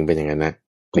ทำไมถึงเป็นอย่างนั้นนะ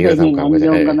นี่เราทำความเข้าใจโ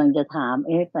ยมกำลังจะถาม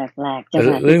แปลกๆจะ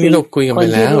เรื่องนี้เราคุยกันไป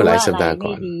แล้วหลายสัปดาห์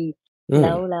ก่อน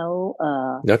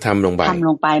แล้วทำลงไป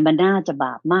มันน่าจะบ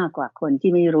าปมากกว่าคน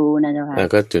ที่ไม่รู้นะเจ้าค่ะ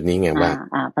ก็จุดนี้ไงว่า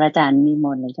พระอาจารย์นิม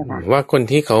นต์เลยเจ้าค่ะว่าคน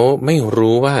ที่เขาไม่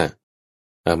รู้ว่า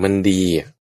มันดี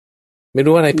ไม่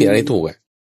รู้อะไรผิดอะไรถูก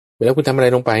เวลาคุณทำอะไร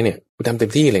ลงไปเนี่ยคุณทำเต็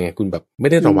มที่เลยไงคุณแบบไม่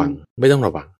ได้ระวังไม่ต้องร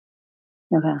ะวัง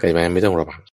เข้าใจไหมไม่ต้องระ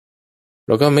วังแ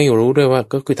ล้วก็ไม่รู้ด้วยว่า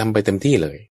ก็คือทำไปเต็มที่เล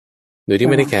ยโดยที่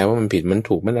ไม่ได้แคร์ว่ามันผิดมัน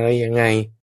ถูกมันอะไรยังไง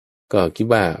ก็คิด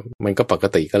ว่ามันก็ปก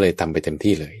ติก็เลยทำไปเต็ม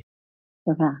ที่เลย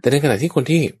แต่ในขณะที่คน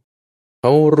ที่เข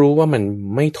ารู้ว่ามัน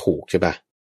ไม่ถูกใช่ปะ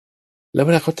แล้วเว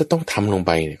ลาเขาจะต้องทำลงไ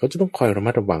ปเนี่ยเขาจะต้องคอยระ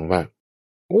มัดระวังว่า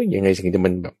โอ้ยยังไงสิ่งที่มั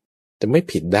นแบบจะไม่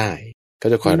ผิดได้ก็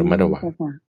จะคอยระมัดระวัง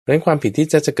เพราะฉะนั้นความผิดที่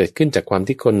จะเกิดขึ้นจากความ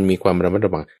ที่คนมีความระมัดร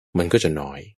ะวังมันก็จะน้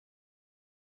อย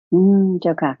เจ้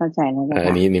าค่ะเข้าใจแล้วค่ะอั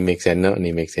นนี้นี่ make sense เนอะ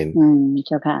นี่ make sense เ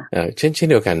จ้าค่ะเช่น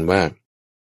เดียวกันว่า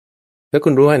ถ้าคุ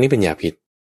ณรู้ว่าอันนี้เป็นยาพิษ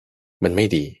มันไม่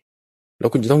ดีแล้ว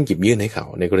คุณจะต้องหยิบยื่นให้เขา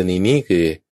ในกรณีนี้คือ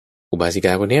อุบาสิก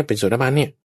าคนนี้เป็นโสดาบันเนี่ย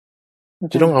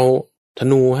จะต้องเอาธ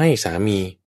นูให้สามี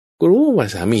ก็รู้ว่า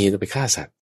สามีจะไปฆ่าสัต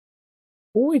ว์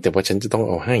โอ้ยแต่ว่าฉันจะต้องเ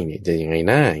อาให้เนี่ยจะยังไง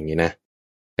หน้าอย่างนี้นะ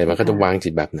แต่มันก็ต้องวางจิ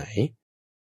ตแบบไหน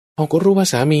เขาก็รู้ว่า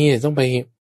สามีต้องไป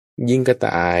ยิงกระ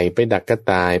ต่ายไปดักกระ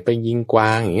ต่ายไปยิงกว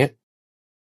างอย่างเงี้ย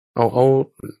เอา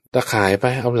ตะข่ายไป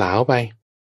เอาเหลาไป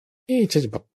ฉันจะ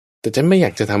แบบแต่ฉันไม่อย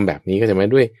ากจะทำแบบนี้ก็จะไม่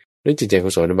ด้วยจิตใจขอ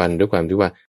งโสดาบันด้วยความที่ว่า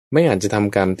ไม่อาจจะท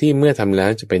ำกรรมที่เมื่อทำแล้ว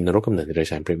จะเป็นนรกกำเนิดเดรัจ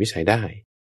ฉานเป็นวิสัยได้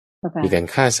มีการ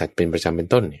ฆ่าสัตว์เป็นประจำเป็น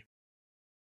ต้นเนี่ย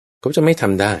เขาจะไม่ท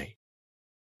ำได้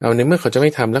เอาในเมื่อเขาจะไ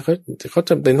ม่ทำแล้วเขา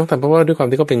จำเป็นต้องทำเพราะว่าด้วยความ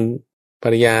ที่เขาเป็นภร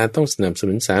รยาต้องสนับส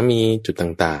นุนสามีจุด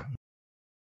ต่าง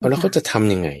ๆแล้วเขาจะท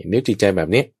ำยังไงเดี๋ยวจิตใจแบบ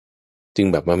นี้จึง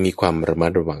แบบว่ามีความระมั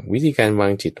ดระวังวิธีการวา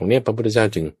งจิตตรงนี้พระพุทธเจ้า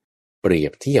จึงเปรีย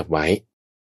บเทียบไว้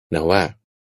นะว่า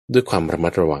ด้วยความระมั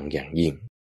ดระวังอย่างยิ่ง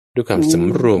ด้วยความส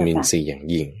ำรวมอินทรีย์อย่าง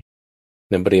ยิ่ง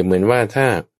นั่นเปรียบเหมือนว่าถ้า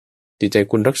จิตใจ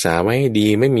คุณรักษาไว้ให้ดี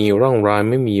ไม่มีร่องรอย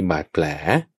ไม่มีบาดแผล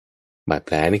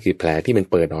นี่คือแผลที่มัน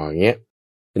เปิดออกเงี้ย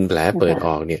เป็นแผลเปิดอ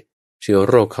อกเนี่ยเชื้อ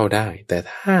โรคเข้าได้แต่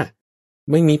ถ้า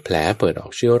ไม่มีแผลเปิดออ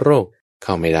กเชื้อโรคเ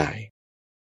ข้าไม่ได้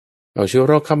เอาเชื้อโ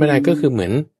รคเข้าไม่ได้ก็คือเหมือ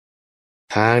น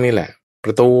ทางนี่แหละป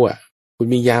ระตูคุณ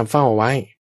มียามเฝ้าไว้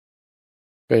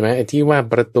เห็นไหมไอ้ที่ว่า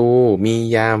ประตูมี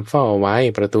ยามเฝ้าไว้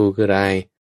ประตูคืออะไร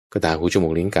ก็ตาหูจมู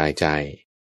กลิ้นกายใจ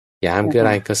ยามคืออะไ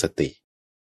รก็สติ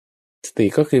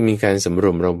ก็คือมีการสำร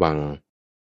วมระวัง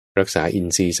รักษาอิน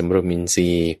ทรีย์สำรวมอินทรี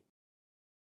ย์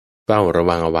เฝ้าระ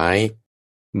วังเอาไว้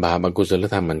บาปอกุศล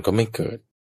ธรรมมันก็ไม่เกิด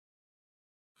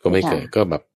ก็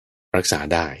แบบรักษา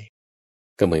ได้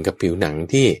ก็เหมือนกับผิวหนัง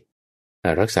ที่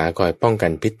รักษาคอยป้องกั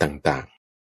นพิษต่าง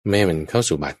ไม่ให้มันเข้า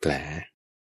สู่บาดแผล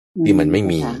ที่มันไม่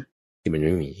มี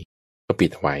ก็ปิด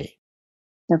เอาไว้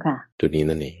เจ้าค่ะตัวนี้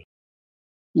นั่นเอง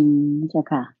เจ้า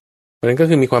ค่ะเพราะฉะนั้นก็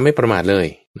คือมีความไม่ประมาทเลย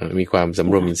มีความส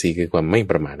ำรวมอินทรีย์คือความไม่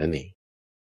ประมาทนั่นเอง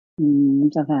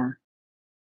เจ้าค่ะ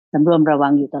สำรวมระวั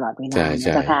งอยู่ตลอดเวลาเ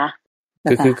จ้าค่ะ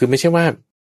คือไม่ใช่ว่า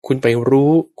คุณไป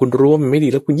คุณรู้ว่ามันไม่ดี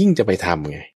แล้วคุณยิ่งจะไปทำ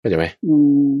ไงเข้าใจไหม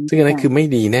ซึ่งอันนั้นคือไม่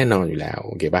ดีแน่นอนอยู่แล้ว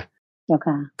โอเคป่ะเจ้า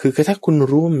ค่ะคือถ้าคุณ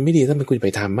รู้ว่ามันไม่ดีทำไมคุณไป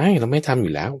ทำไม่เราไม่ทำอ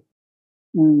ยู่แล้ว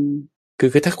คือ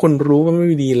ถ้าคุณรู้ว่า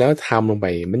ไม่ดีแล้วทำลงไป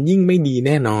มันยิ่งไม่ดีแ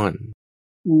น่นอน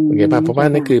โอเคป่ะเพราะว่า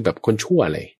นั่นคือแบบคนชั่ว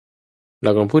เลยเรา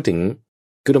กำลังพูดถึง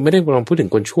คือเราไม่ได้กำลังพูดถึง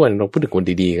คนชั่วเราพูดถึงคน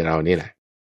ดีๆกับเรานี่แหละ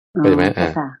เข้าใจไหม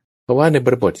เพราะว่าในบ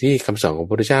ริบทที่คำสอนของพร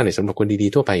ะพุทธเจ้าเนี่ยสำหรับคนดี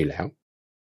ๆทั่วไปอยู่แล้ว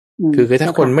คือถ้า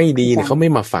คนไม่ดีเนี่ยเขาไม่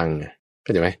มาฟังเข้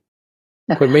าใจไหม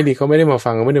คนไม่ดีเขาไม่ได้มาฟั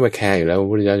งเขาไม่ได้มาแคร์อยู่แล้วพระ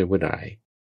พุทธเจ้าจะพูดอะไร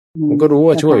มันก็รู้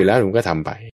ว่าชั่วอยู่แล้วมันก็ทำไ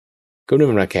ปก็ไม่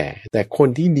มาแคร์แต่คน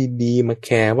ที่ดีๆมาแค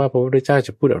ร์ว่าพระพุทธเจ้าจ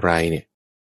ะพูดอะไรเนี่ย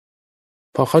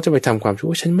พอเขาจะไปทำความชั่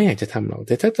วฉันไม่อยากจะทำหรอกแ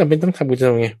ต่ถ้าจำเป็นต้องทำกูจะท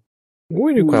ำไง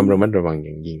ด้วยความระมัดระวังอ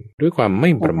ย่างยิ่งด้วยความไม่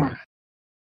ประมาท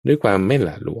ด้วยความไม่หล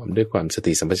ะหลวมด้วยความส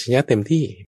ติสัมปชัญญะเต็มที่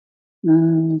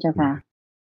เจ้าค่ะ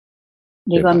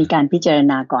เรียกว่ามีการพิจาร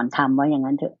ณาก่อนทำว่าอย่าง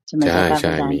นั้นเถอะใช่ไหมครับใ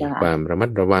ช่มีความระมัด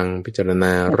ระวังพิจารณ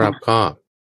ารอบคอบ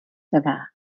เจ้าค่ะ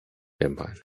เต็มพอ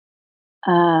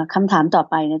คำถามต่อ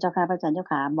ไปนะเจ้าค่ะพระอาจารย์เจ้า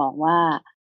ค่ะบอกว่า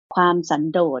ความสัน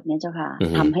โดษเนี่ยเจ้าค่ะ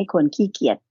ทำให้คนขี้เกี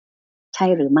ยจใช่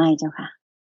หรือไม่เจ้าค่ะ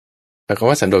แต่คำ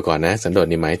ว่าสันโดษก่อนนะสันโดษ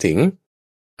นี่หมายถึง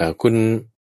คุณ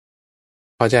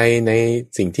พอใจใน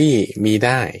สิ่งที่มีไ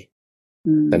ด้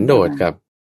สันโดษกับ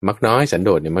มักน้อยสันโด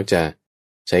ษเนี่ยมักจะ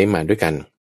ใช้มาด้วยกัน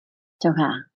เจ้าค่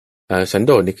ะสันโ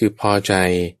ดษนี่คือพอใจ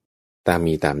ตาม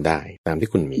มีตามได้ตามที่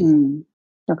คุณมี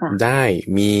ได้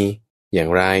มีอย่า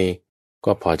งไร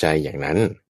ก็พอใจอย่างนั้น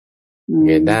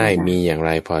ได้มีอย่างไ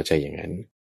รพอใจอย่างนั้น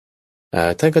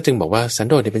ท่านก็จึงบอกว่าสัน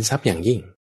โดษนี่เป็นทรัพย์อย่างยิ่ง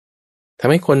ทำ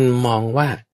ให้คนมองว่า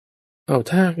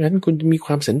ถ้างั้นคุณมีค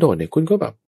วามสันโดษเนี่ยคุณก็แบ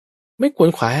บไม่ควร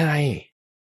ขวายอะไร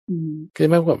คือ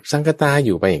แบบสังกตาอ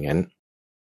ยู่ไปอย่างนั้น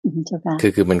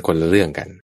คือมันคนละเรื่องกัน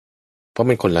เพราะ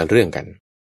มันคนละเรื่องกัน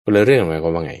คนละเรื่องหมายคว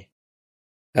ามว่าไง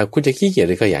คุณจะขี้เกียจ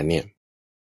หรือขยันเนี่ย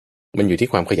มันอยู่ที่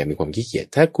ความขยันหรือความขี้เกียจ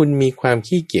ถ้าคุณมีความ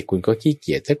ขี้เกียจคุณก็ขี้เ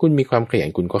กียจถ้าคุณมีความขยัน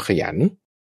คุณก็ขยัน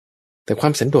แต่ควา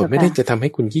มสันโดษไม่ได้จะทำให้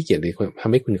คุณขี้เกียจหรือท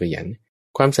ำให้คุณขยัน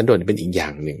ความสันโดษเป็นอีกอย่า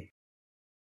งหนึ่ง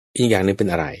เป็น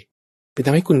อะไรเป็นท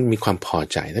ำให้คุณมีความพอ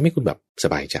ใจทำให้คุณแบบส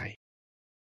บายใจ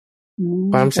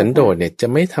ความสันโดษเนี่ยจะ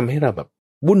ไม่ทำให้เราแบบ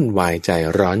วุ่นวายใจ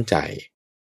ร้อนใจ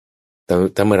แ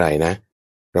ต่เมื่อไหร่นะ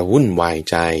เราวุ่นวาย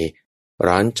ใจ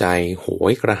ร้อนใจโห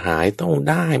ยกระหายต้อง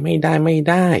ได้ไม่ไ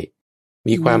ด้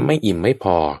มีความไม่อิ่มไม่พ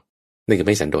อนี่คือไ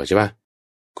ม่สันโดษใช่ป่ะ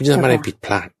คุณจะทำอะไรผิดพ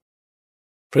ลาด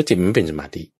เพราะจิตมันไม่เป็นสมา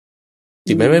ธิ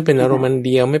จิตมันไม่เป็นอารมณ์เ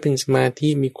ดียวไม่เป็นสมาธิ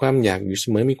มีความอยากอยู่เส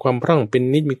มอมีความพร่องเป็น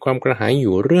นิดมีความกระหายอ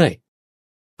ยู่เรื่อย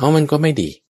มันก็ไม่ดี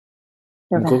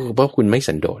มันก็เพราะคุณไม่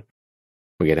สันโดษ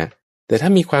โอเคนะแต่ถ้า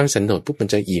มีความสันโดษปุ๊บมัน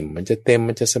จะอิ่มมันจะเต็ม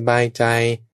มันจะสบายใจ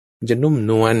มันจะนุ่ม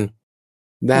นวล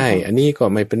ได้อันนี้ก็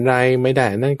ไม่เป็นไรไม่ได้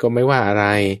นั่นก็ไม่ว่าอะไร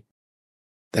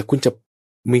แต่คุณจะ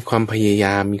มีความพยาย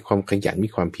ามมีความขยันมี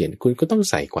ความเพียรคุณก็ต้อง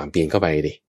ใส่ความเพียรเข้าไป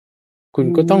ดิคุณ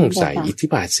ก็ต้องใส่อิทธิ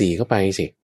บาท4เข้าไปสิ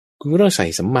คุณก็ต้องใส่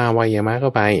สัมมาวายามะเข้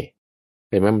าไป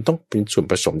เห็นไหมมันต้องเป็นส่วน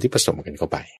ผสมที่ผสมกันเข้า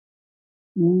ไป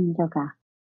เจ้าค่ะ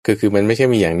คือมันไม่ใช่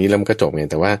มีอย่างนี้แล้วมันก็จบไง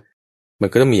แต่ว่ามัน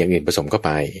ก็ต้องมีอย่างอื่นผสมเข้าไ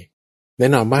ปแน่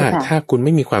นอนว่าถ้าคุณไ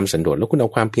ม่มีความสันโดษแล้วคุณเอา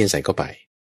ความเพียรใส่เข้าไป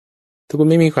ถ้าคุณ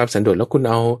ไม่มีความสันโดษแล้วคุณ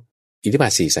เอาอิทธิบา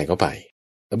ท4ใส่เข้าไป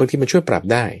แล้วบางทีมันช่วยปรับ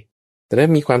ได้แต่ถ้า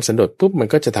มีความสันโดษปุ๊บมัน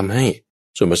ก็จะทำให้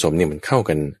ส่วนผสมเนี่ยมันเข้า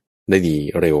กันได้ดี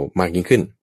เร็วมากยิ่งขึ้น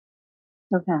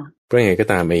เพราะยังไงก็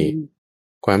ตาม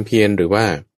ความเพียรหรือว่า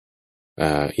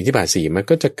อิทธิบาท4มัน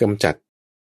ก็จะกำจัด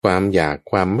ความอยาก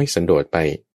ความไม่สันโดษไป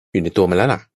อยู่ในตัวมันแล้ว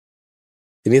ล่ะ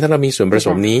ทีนี้ถ้าเรามีส่วนผส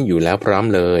มนี้อยู่แล้วพร้อม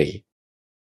เลย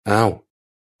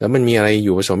แล้วมันมีอะไรอ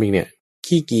ยู่ผสมอีกเนี่ย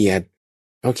ขี้เกียจ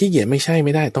ขี้เกียจไ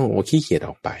ม่ได้ต้องขี้เกียจอ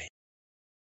อกไป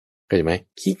เข้าใจไหม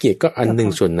ขี้เกียจก็อันหนึ่ง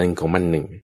ส่วนหนึ่งของมันหนึ่ง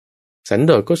สันโ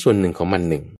ดษก็ส่วนหนึ่งของมัน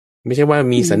หนึ่งไม่ใช่ว่า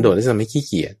มีสันโดษแล้วจะทำให้ขี้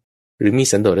เกียจหรือมี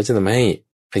สันโดษแล้วจะทำให้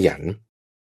ขยัน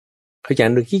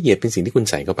หรือขี้เกียจเป็นสิ่งที่คุณ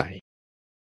ใส่เข้าไป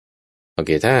โอเ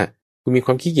คถ้าคุณมีค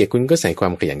วามขี้เกียจคุณก็ใส่ควา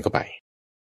มขยันเข้าไป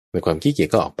ในความขี้เกียจ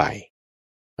ก็ออกไป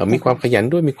มีความขยัน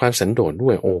ด้วยมีความสันโดษด้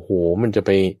วยโอ้โหมันจะ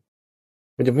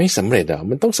ไม่สำเร็จ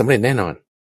มันต้องสำเร็จแน่นอน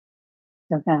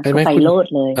ไปโลด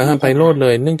เลยไปโลดเล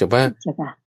ยเนื่องจากว่า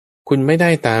คุณไม่ได้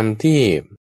ตามที่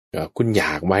คุณอย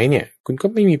ากไว้เนี่ยคุณก็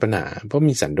ไม่มีปัญหาเพราะ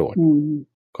มีสันโดษ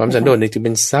ความสันโดษเนี่ยจึงเ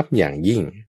ป็นทรัพย์อย่างยิ่ง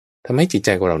ทำให้จิตใจ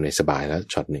ของเราเนี่ยสบายแล้ว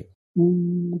ช็อตหนึ่ง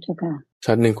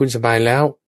ช็อตหนึ่งคุณสบายแล้ว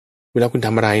เวลาคุณท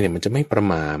ำอะไรเนี่ยมันจะไม่ประ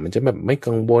มาทมันจะแบบไม่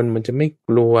กังวลมันจะไม่ก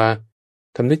ลัว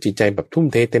ทำด้วยจิตใจแบบทุ่ม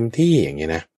เทเต็มที่อย่างเงี้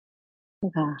ยนะ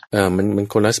มัน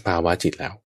คนละสภาวะจิตแล้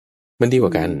วมันดีกว่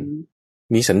ากัน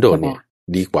มีสันโดษเนี่ย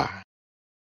ดีกว่า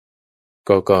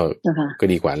ก็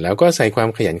ดีกว่าแล้วก็ใส่ความ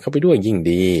ขยันเข้าไปด้วยยิ่ง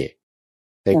ดี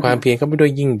ใส่ความเพียรเข้าไปด้ว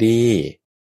ยยิ่งดี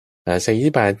ใส่อิท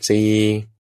ธิบาทสี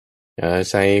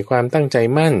ใส่ความตั้งใจ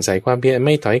มั่นใส่ความเพียรไ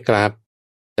ม่ถอยกลับ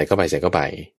ใส่เข้าไป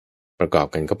ประกอบ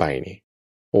กันเข้าไปนี่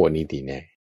โอ้นี่ดีแน่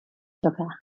เจ้าค่ะ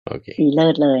โอเคดีเลิ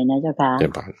ศเลยนะเจ้าค่ะเ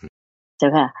จ้า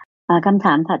ค่ะคำถ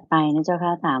ามถัดไปนะเจ้าค่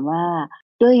ะถามว่า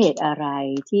ด้วยเหตุอะไร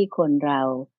ที่คนเรา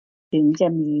ถึงจ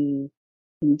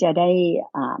ะได้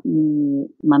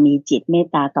มีจิตเมต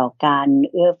ตาต่อกัน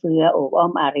เอื้อเฟื้อโอบอ้อ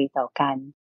มอารีต่อกัน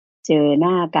เจอห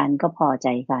น้ากันก็พอใจ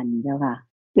กันเจ้าค่ะ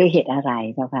ด้วยเหตุอะไร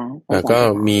เจ้าค่ะก็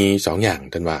มีสองอย่าง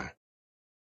ท่านว่า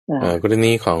กร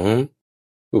ณีของ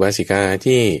อุบาสิกา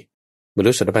ที่บรร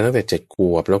ลุโสดาบันตั้งแต่7 ข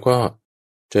วบแล้วก็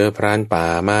เจอพรานป่า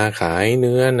มาขายเ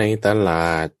นื้อในตล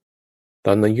าดต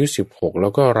อนอายุ16แล้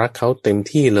วก็รักเขาเต็ม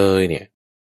ที่เลยเนี่ย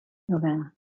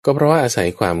ก็เพราะว่าอาศัย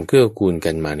ความเกื้อกูล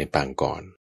กันมาในปางก่อน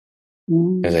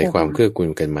อาศัยความเกื้อกูล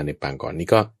กันมาในปางก่อนนี่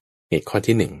ก็เหตุข้อ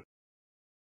ที่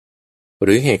1ห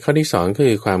รือเหตุข้อที่2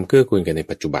คือความเกื้อกูลกันใน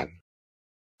ปัจจุบัน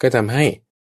ก็ทำให้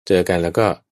เจอกันแล้วก็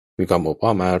มีความอบอ้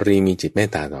อมอารีมีจิตเม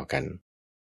ตตาต่อกัน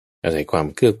อาศัยความ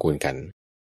เกื้อกูลกัน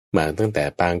มาตั้งแต่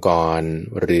ปางก่อน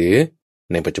หรือ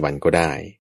ในปัจจุบันก็ได้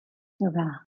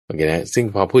โอเคนะซึ่ง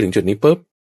พอพูดถึงจุดนี้ปุ๊บ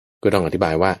ก็ต้องอธิบ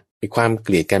ายว่าความเก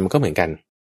ลียดกันมันก็เหมือนกัน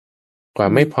ควา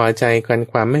มไม่พอใจกัน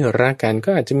ความไม่รักกันก็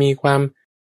อาจจะมีความ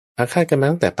อาฆาตกันมา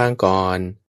ตั้งแต่ปางก่อน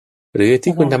หรือ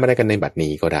ที่คุณทำอะไรกันในบัด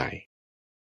นี้ก็ได้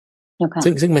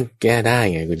ซึ่งมันแก้ได้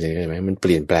ไงคุณเข้าใจไหมมันเป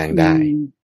ลี่ยนแปลงได้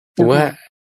ถือว่า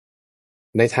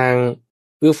ในทาง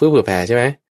เอื้อเฟื้อเผื่อแผ่ใช่ไหม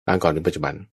ปางก่อนหรือปัจจุ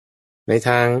บันในท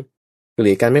างเก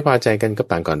ลียดกันไม่พอใจกันก็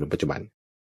ปางก่อนหรือปัจจุบัน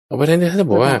เพราะฉะนั้นถ้าจะ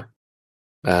บอกว่า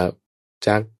จ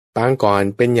ากปางก่อน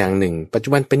เป็นอย่างหนึ่งปัจจุ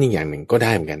บันเป็นอีกอย่างหนึ่งก็ไ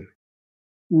ด้เหมือนกัน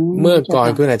เมื่อก่อน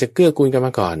คุณอาจจะเกื้อกูลกันม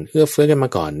าก่อนเอื้อเฟื้อกันมา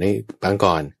ก่อนในปาง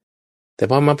ก่อนแต่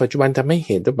พอมาปัจจุบันทำให้เ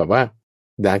ห็นตัวแบบว่า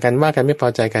ด่ากันว่ากันไม่พอ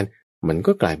ใจกันมัน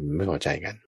ก็กลายเป็นไม่พอใจ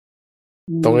กัน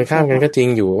ตรงกันข้ามกันก็จริง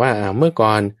อยู่ว่าเมื่อ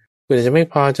ก่อนคุณอาจจะไม่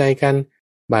พอใจกัน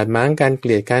บาดหมางกันเก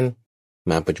ลียดกัน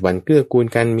มาปัจจุบันเกื้อกูล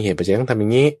กันมีเหตุปัจจัยต้องทำอย่า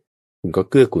งนี้คุณก็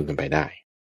เกื้อกูลกันไปได้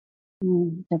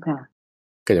ใช่ค่ะ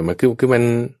ก็จะมาคือ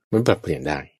มันปรับเปลี่ยน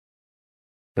ได้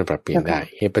มันปรับเปลี่ยนได้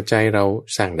เหตุปัจจัยเรา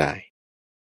สร้างได้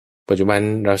ปัจจุบัน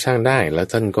เราสร้างได้แล้ว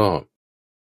ท่านก็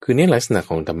คือนี่ลักษณะ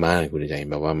ของธรรมะคุณใจ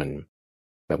แบบว่ามัน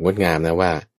แบบงดงามนะว่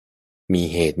ามี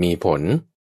เหตุมีผล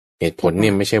เหตุผลเนี่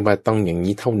ยไม่ใช่ว่าต้องอย่าง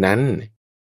นี้เท่านั้น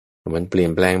มันเปลี่ย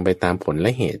นแปลงไปตามผลแล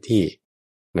ะเหตุที่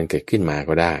มันเกิดขึ้นมา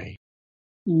ก็ได้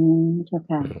ใช่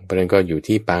ค่ะเพราะฉะนั้นก็อยู่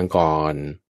ที่ปางก่อน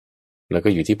แล้วก็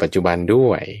อยู่ที่ปัจจุบันด้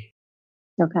วย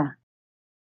เจ้าค่ะ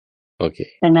โอเค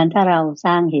ดังนั้นถ้าเราส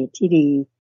ร้างเหตุที่ดี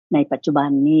ในปัจจุบัน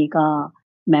นี่ก็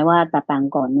แม้ว่าแต่ปาง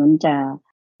ก่อนนั้นจะ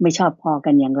ไม่ชอบพอกั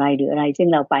นอย่างไรหรืออะไรซึ่ง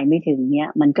เราไปไม่ถึงเนี้ย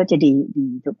มันก็จะดี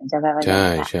ถูกไหมเจ้าค่ะ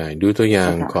ใช่ดูตัวอย่า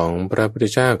งของพระพุทธ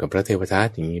เจ้ากับพระเทวทัต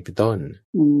อย่างนี้เป็นต้น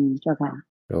เจ้าค่ะ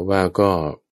เพราะว่าก็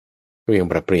ยัง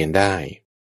ปรับเปลี่ยนได้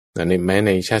ในแม้ใ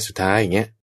นชาติสุดท้ายอย่างเงี้ย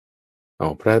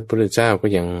พระพุทธเจ้าก็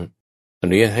ยังอ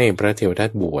นุญาตให้พระเทวทัต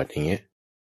บวชอย่างเงี้ย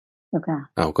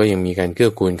ก็ยังมีการเกื้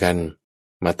อกูลกัน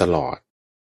มาตลอด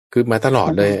คือมาตลอด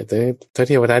เลยแต่พระเ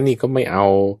ทวทัตนี่ก็ไม่เอา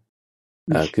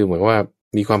คือเหมือนว่า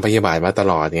มีความพยาบาทมาต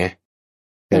ลอดไง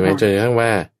เห็นไหมจนกระทั่งว่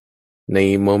าใน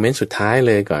โมเมนต์สุดท้ายเ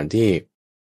ลยก่อนที่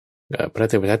พระ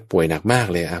เทวทัตป่วยหนักมาก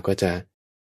เลยก็จะ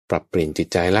ปรับเปลี่ยนจิต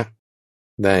ใจละ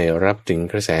ได้รับถึง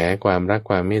กระแสความรัก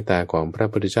ความเมตตาของพระ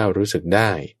พุทธเจ้ารู้สึกได้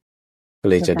ก็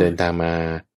เลยจะเดินทางมา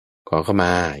ขอเข้าม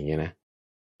าอย่างเงี้ยนะ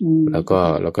แล้ว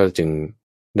ก็จึง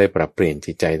ได้ปรับเปลี่ยน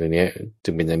จิตใจตัวนี้จึ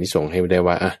งเป็นอานิสงส์ให้ได้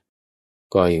ว่า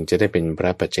ก็ยังจะได้เป็นพร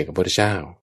ะปัจเจกพุทธเจ้า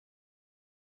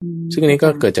ซึ่งอันนี้ก็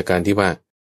เกิดจากการที่ว่า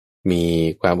มี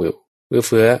ความเอื้อเ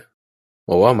ฟื้อ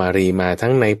บอกว่ามารีมาทั้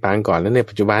งในปางก่อนและใน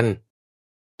ปัจจุบัน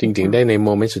จริงๆได้ในโม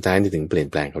เมนต์สุดท้ายถึงเปลี่ยน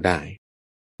แปลงเขาได้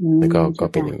แล้วก็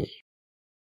เป็นอย่างนี้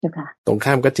ตรง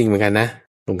ข้ามก็จริงเหมือนกันนะ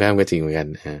ตรงข้ามก็จริงเหมือนกัน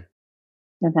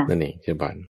นั่นเองเจ้าบ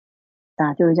อลสา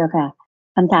ธุเจ้าค่ะ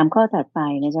คำถามข้อถัดไป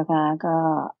นะเจ้าค่ะก็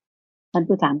ท่าน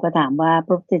ผู้ถามก็ถามว่าพ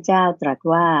ระพุทธเจ้าตรัส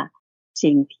ว่า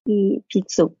สิ่งที่ภิก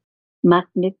ษุมัก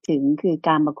นึกถึงคือก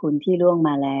ามคุณที่ล่วงม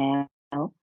าแล้ว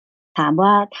ถาม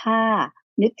ว่าถ้า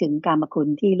นึกถึงกามคุณ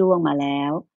ที่ล่วงมาแล้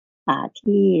ว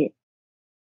ที่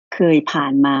เคยผ่า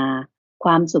นมาคว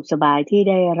ามสุขสบายที่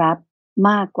ได้รับ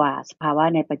มากกว่าสภาวะ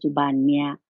ในปัจจุบันเนี่ย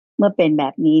เมื่อเป็นแบ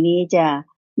บนี้นี่จะ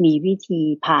มีวิธี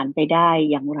ผ่านไปได้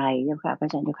อย่างไรเจ้าค่ะพระอ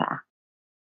าจารย์เจ้าค่ะ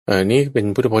นี่เป็น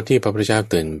พุทธพจน์ที่พระพุทธเจ้า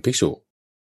เตือนภิกษุ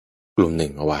กลุ่มหนึ่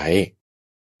งเอาไว้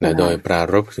นะโดยปรา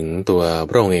รภถึงตัว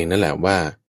พระองค์เองนั่นแหละว่า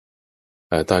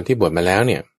ตอนที่บวชมาแล้วเ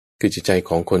นี่ยคือจิตใจ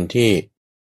ของคนที่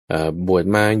บวช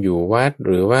มาอยู่วัดห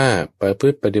รือว่าประพฤ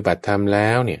ติปฏิบัติธรรมแล้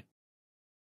วเนี่ย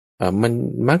มัน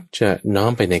มักจะน้อ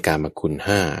มไปในกามคุณ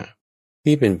ห้า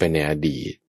ที่เป็นไปในอดี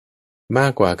ตมา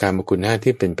กกว่ากามคุณห้า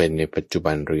ที่เป็นไปในปัจจุ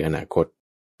บันหรืออนาคต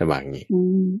ระหว่างนี้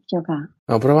เจ้าค่ะ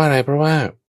เพราะว่าอะไรเพราะว่า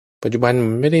ปัจจุบัน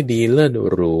ไม่ได้ดีเลิศ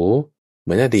หรูเห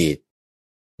มือนอดีต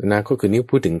อนาคตคือนี่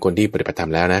พูดถึงคนที่ปฏิบัติธรร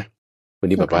มแล้วนะคน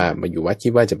ที่แบบว่ามาอยู่วัดคิ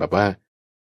ดว่าจะแบบว่า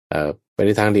ไปใน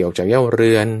ทางเดียวออกจากเย่าเ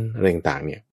รือนอะไรต่างๆเ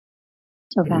นี่ย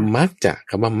มักจะ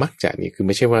คำว่ามักจะนี่คือไ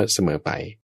ม่ใช่ว่าเสมอไป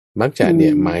มักจะเนี่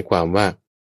ยหมายความว่า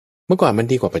เมื่อก่อนมัน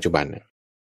ดีกว่าปัจจุบันนะ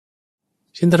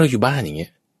เช่นถ้าเราอยู่บ้านอย่างเงี้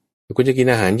ยคุณจะกิน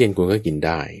อาหารเย็นคุณก็กินไ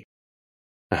ด้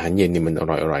อาหารเย็นนี่มันอ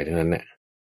ร่อยๆทั้งนั้นแหละ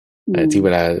ที่เว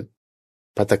ลา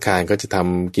ภัตตาคารก็จะท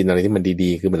ำกินอะไรที่มันดี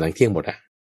ๆคือมันหลังเที่ยงหมดอ่ะ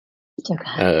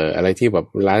อะไรที่แบบ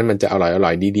ร้านมันจะอร่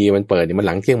อยดีๆมันเปิดนี่มันห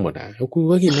ลังเที่ยงหมดอ่ะคุณ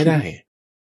ก็กินไม่ได้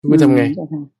คุณทำไง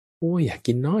โอ้ยอยาก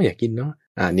กินเนาะ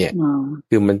เนี่ย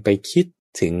คือมันไปคิด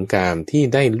ถึงการที่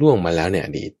ได้ล่วงมาแล้วเนี่ยอ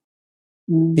ดีต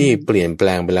ที่เปลี่ยนแปล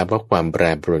งไปแล้วเพราะความแปร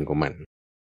ปรวนของมัน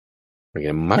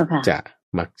มัก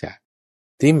จะ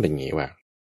ที่มันเป็นอย่างนี้ว่า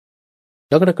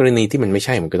แล้วก็กรณีที่มันไม่ใ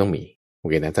ช่มันก็ต้องมีโอ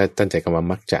เคนะถ้าตั้งใจคำว่า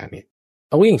มักจะเนี่ยเ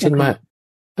อาอย่างเช่นว่า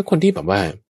ถ้าคนที่แบบว่า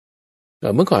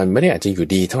เมื่อก่อนไม่ได้อาจจะอยู่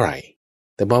ดีเท่าไหร่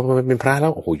แต่พอมันเป็นพระแล้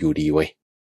วโอ้โหอยู่ดีเว้ย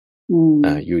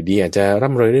อยู่ดีอาจจะร่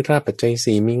ำรวยด้วยราบปัจจัย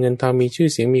สี่มีเงินทองมีชื่อ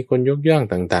เสียงมีคนยกย่อง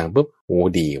ต่างๆปุ๊บโอ้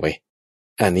ดีเว้ย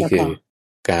อันนี้คือ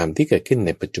กามที่เกิดขึ้นใน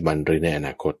ปัจจุบันหรือในอน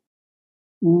าคต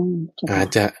อาจ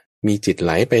จะมีจิตไห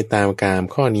ลไปตามกาม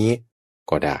ข้อนี้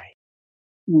ก็ได้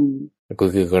ก็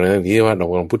คือกรณีที่ว่าเรา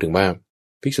กำลังพูดถึงว่า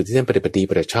ภิกษุที่ท่านปฏิบั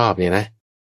ติชอบเนี่ยนะ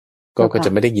ก็จ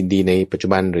ะไม่ได้ยินดีในปัจจุ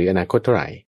บันหรืออนาคตเท่าไหร่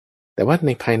แต่ว่าใน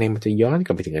ภายในมันจะย้อนก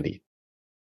ลับไปถึงอดีต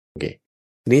โอเค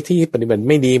ทีนี้ที่ปฏิบัติ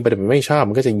ไม่ดีปฏิบัติไม่ชอบ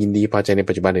มันก็จะยินดีพอใจใน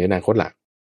ปัจจุบันหรืออนาคตหลัก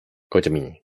ก็จะมี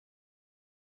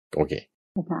โอเค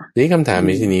ทีนี้คำถามใน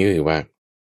ที่นี้ก็คือว่า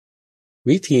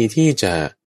วิธีที่จะ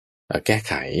แก้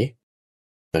ไข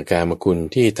กามคุณ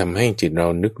ที่ทำให้จิตเรา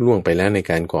นึกล่วงไปแล้วใน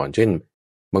การก่อนเช่น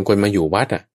บางคนมาอยู่วัด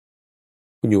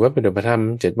คุณอยู่วัดปฏิบัติธรรม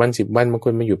7 วัน 10 วันบางค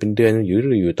นมาอยู่เป็นเดือนอ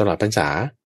ยู่ตลอดพรรษา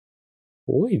โ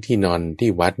อ้ยที่นอนที่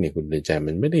วัดเนี่ยคุณเดินใจ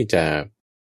มันไม่ได้จะ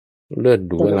เลิศ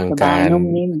หรูอลังการ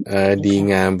ดี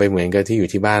งามไปเหมือนกับที่อยู่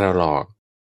ที่บ้านเราหรอก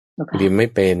ดีไม่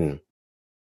เป็น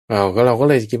ก็เราก็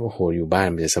เลยคิดว่าโหอยู่บ้าน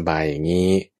มันจะสบายอย่าง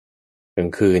นี้กลา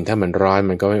งคืนถ้ามันร้อน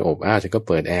มันก็ไม่อบอ้าวฉันก็เ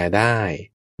ปิดแอร์ได้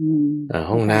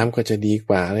ห้องน้ำก็จะดีก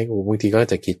ว่าอะไรบางทีก็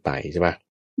จะคิดไปใช่ป่ะ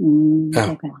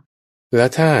แล้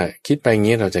วถ้าคิดไป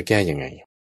งี้เราจะแก้ยังไง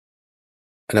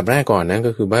อันดับแรกก่อนนะ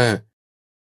ก็คือว่า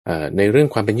ในเรื่อง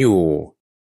ความเป็นอยู่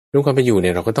เ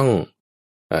นี่ยเราก็ต้อง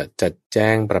จัดแจ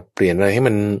งปรับเปลี่ยนอะไรให้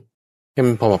มัน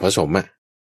พอเหมาะผสม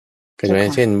ก็จะ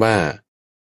เช่นว่า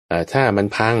ถ้ามัน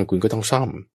พังคุณก็ต้องซ่อม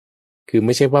คือไ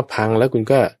ม่ใช่ว่าพังแล้วคุณ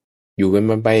ก็อยู่กัน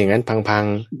มันไปอย่างนั้นพัง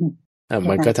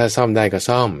มันก็ถ้าซ่อมได้ก็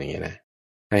ซ่อมอย่างเงี้ยนะ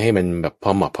ให้มันแบบพ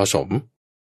อเหมาะพอสม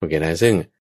โอเคนะซึ่ง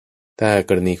ถ้า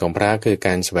กรณีของพระคือก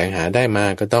ารแสวงหาได้มา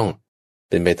ก็ต้อง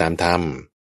เป็นไปตามธรรม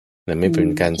และไม่เป็น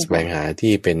การแสวงหา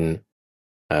ที่เป็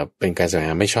นการแสวง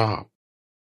หาไม่ชอบ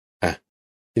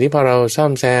ทีนี้พอเราซ่อ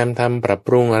มแซมทำปรับป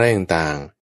รุงอะไรต่าง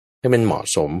ๆให้มันเหมาะ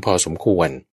สมพอสมควร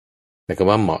แต่ก็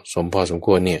ว่าเหมาะสมพอสมค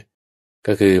วรเนี่ย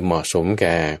ก็คือเหมาะสมแ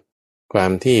ก่ควา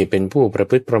มที่เป็นผู้ประ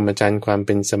พฤติพรหมจรรย์ความเ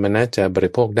ป็นสมณะจะบ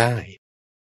ริโภคได้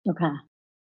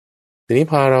ทีนี้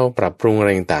พอเราปรับปรุงอะไร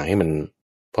ต่างๆให้มัน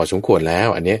พอสมควรแล้ว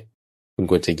อันนี้คุณ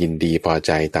ควรจะยินดีพอใ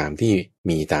จตามที่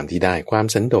มีตามที่ได้ความ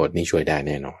สันโดษนี้ช่วยได้แ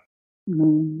น่นอน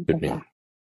จุดหนึ่ง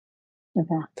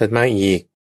ถัดมาอีก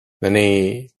ใน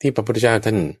ที่พระพุทธเจ้า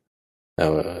ท่าน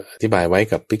อธิบายไว้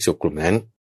กับภิกษุกลุ่มนั้น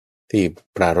ที่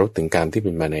ปรารภถึงการที่เ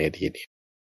ป็นมาในอดีต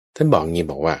ท่านบอกงี้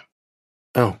บอกว่า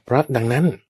เพราะดังนั้น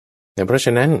เพราะฉ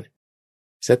ะนั้น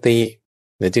สติ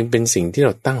จึงเป็นสิ่งที่เร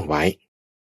าตั้งไว้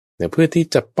เพื่อที่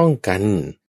จะป้องกัน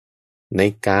ใน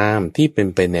กามที่เป็น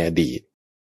ไปในอดีต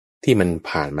ที่มัน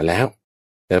ผ่านมาแล้ว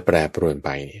และแปรปรวนไป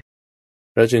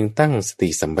เราจึงตั้งสติ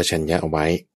สัมปชัญญะเอาไว้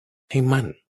ให้มั่น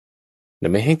และ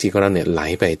ไม่ให้จิตของเราเนี่ยไหล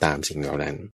ไปตามสิ่งเหล่า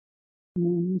นั้น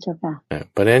เจ้าค่ะ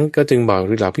เพราะฉะนั้นก็จึงบอก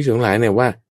เราภิกษุทั้งหลายเนี่ยว่า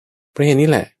เพราะเหตุนี้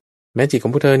แหละแม้จิตขอ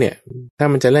งพวกเธอเนี่ยถ้า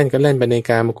มันจะเล่นก็เล่นไปใน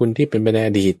กามคุณที่เป็นไปใน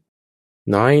อดีต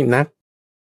น้อยนัก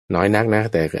นะ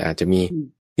แต่อาจจะมี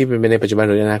ที่เป็นไปในปัจจุบัน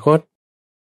หรืออนาคต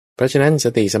เพราะฉะนั้นส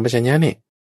ติสัมปชัญญะเนี่ย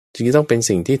จึงต้องเป็น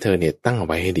สิ่งที่เธอเนี่ยตั้งเอา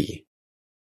ไว้ให้ดี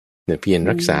เนี่ยเพียร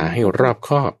รักษาให้รอบค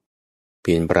อบเ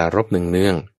พียรปรารภเนื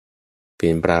องเพี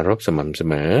ยรปรารภสม่ำเส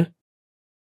มอ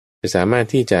จะสามารถ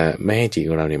ที่จะไม่ให้จิตข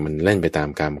องเราเนี่ยมันเล่นไปตาม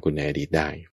กามคุณในอดีตได้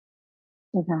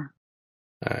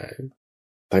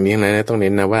ทางนี้นะต้องเ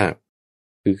น้นนะว่า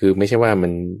คือไม่ใช่ว่ามั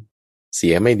นเสี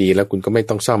ยไม่ดีแล้วคุณก็ไม่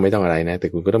ต้องซ่อมไม่ต้องอะไรนะแต่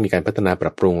คุณก็ต้องมีการพัฒนาป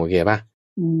รับปรุงโอเคป่ะ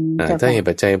ถ้าเหตุ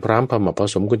ปัจจัยพร้อมพอเหมาะพอ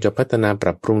สมคุณจะพัฒนาป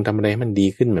รับปรุงทำอะไรให้มันดี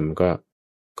ขึ้นมันก็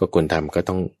ควรทำก็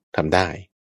ต้องทำได้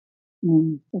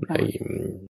โ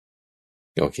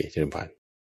อเคเชิญผ่าน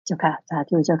เจ้าค่ะสา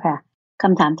ธุเจ้าค่ะค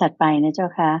ำถามถัดไปนะเจ้า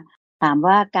ค่ะถาม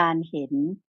ว่าการเห็น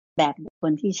แบบบุคค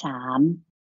ลที่สาม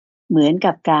เหมือน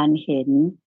กับการเห็น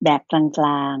แบบกลา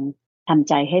งๆทำ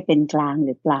ใจให้เป็นกลางห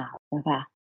รือเปล่าเจ้าค่ะ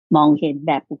มองเห็นแ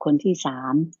บบบุคคลที่สา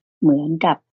มเหมือน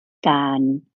กับการ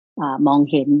มอง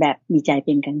เห็นแบบมีใจเ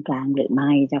ป็นกลางๆหรือไม่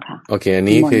เจ้าค่ะโอเคอัน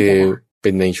นี้คือเป็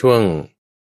นในช่วง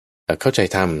เข้าใจ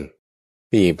ธรรม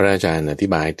ที่พระอาจารย์อธิ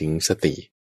บายถึงสติ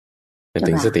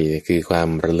ถึงสติคือความ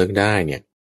ระลึกได้เนี่ย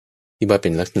ที่ว่าเป็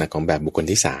นลักษณะของแบบบุคคล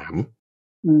ที่สาม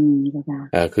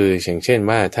คืออย่างเช่น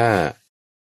ว่าถ้า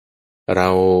เรา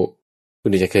คุณ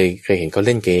จะเคยเห็นเขาเ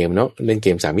ล่นเกมเนาะเล่นเก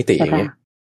ม3 มิติอย่างเงี้ย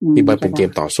ที่ว่าเป็นเกม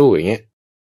ต่อสู้อย่างเงี้ย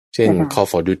เช่น Call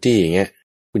for Duty อย่างเงี้ย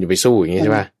คุณจะไปสู้อย่างเงี้ยใ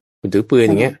ช่ป่ะคุณถือปืน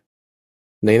อย่างเงี้ย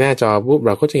ในหน้าจอปุ๊บเ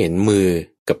ราก็จะเห็นมือ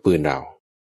กับปืนเรา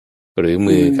หรือ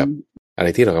มือกับอะไร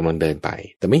ที่เรากำลังเดินไป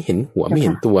แต่ไม่เห็นหัวไม่เ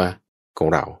ห็นตัวของ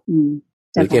เรา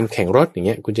หรือเกมแข่งรถอย่างเ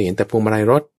งี้ยคุณจะเห็นแต่พวงมาลัย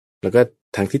รถแล้วก็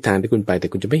ทางทิศทางที่คุณไปแต่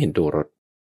คุณจะไม่เห็นตัวรถ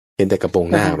เห็นแต่กระโปรง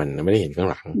หน้ามันไม่ได้เห็นข้าง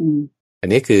หลังอัน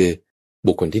นี้คือ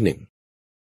บุคคลที่1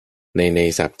ใน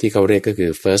ศัพท์ที่เขาเรียกก็คือ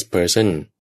first person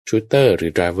shooter หรื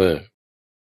อ driver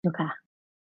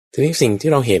ทีนี้สิ่งที่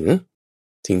เราเห็น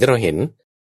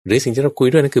หรือสิ่งที่เราคุย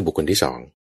ด้วยนั่นคือบุคคลที่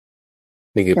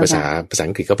2นี่คือภาษา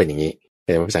อังกฤษก็เป็นอย่างนี้แ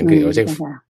ต่ภาษาอังกฤษเขาเรียก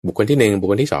บุคคลที่1บุค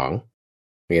คลที่2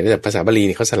อย่างแต่ภาษาบาลี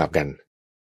นี่เขาสลับกัน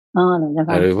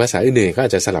หรือภาษาอื่นๆก็อา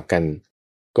จจะสลับกัน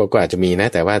ก็อาจจะมีนะ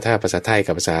แต่ว่าถ้าภาษาไทย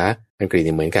กับภาษาอังกฤษเ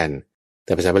นี่ยเหมือนกันแ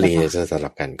ต่ภาษาบาลีจะสลั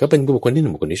บกันก็เป็นบุคคลที่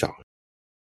1บุคคลที่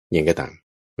2อย่างก็ตาม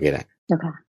โอเคนะ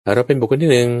เราเป็นบุคคลที่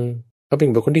1เขาเป็น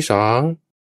บุคคลที่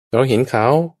2เราเห็นเขา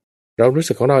เรารู้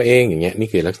สึกของเราเองอย่างเงี้ยนี่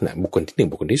คือลักษณะบุคคลที่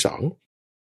1บุคคลที่2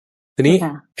ทีนี้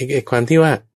ไอ้ความที่ว่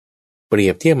าเปรี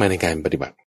ยบเทียบมาในการปฏิบั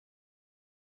ติ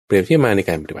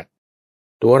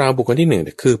ตัวเราบุคคลที่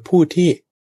1คือผู้ที่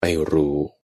ไปรู้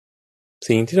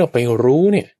สิ่งที่เราไปรู้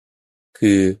เนี่ย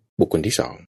คือบุคคลที่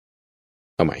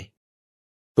2เอาใหม่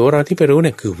ตัวเราที่ไปรู้เ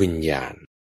นี่ยคือวิญญาณ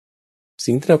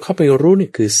สิ่งที่เราเข้าไปรู้เนี่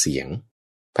ยคือเสียง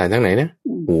ผ่านทางไหนนะ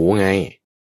หูไง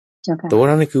ตัวเ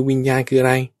ราเนี่ยคือวิญญาณคืออะ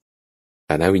ไร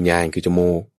ผ่านทางวิญญาณคือจ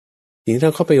มูกสิ่งที่เร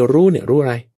าเข้าไปรู้เนี่ยรู้อะ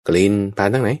ไรกลิ่นผ่าน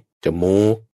ทางไหนจมู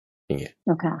กอย่างเงี้ย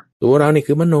ตัวเราเนี่ย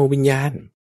คือมโนวิญญาณ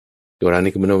ตัวเรา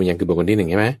นี่คือมโนวิญญาณคือบุคคลที่1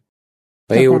ใช่ไหมไ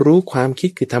ปรู้ความคิด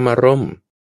คือธรรมารมณ์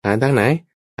ผ่านทางไหน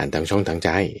ผ่านทางช่องทางใจ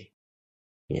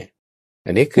เนี่ย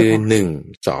อันนี้คือ1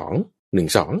 2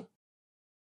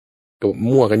ก็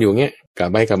มั่วกันอยู่เงี้ยกลับ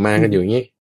ไปกลับมากันอยู่เงี้ย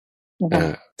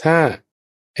ถ้า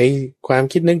ไอความ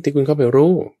คิดนึกที่คุณเข้าไป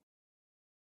รู้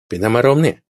เป็นธรรมารมณ์เ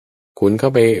นี่ยคุณเข้า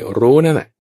ไปรู้นั่นแหละ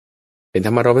เป็นธ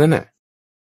รรมารมณ์นั่นน่ะ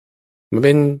มันเ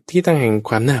ป็นที่ตั้งแห่ง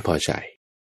ความน่าพอใจ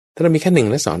ถ้าเรามีแค่1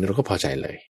และ2เราก็พอใจเล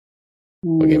ย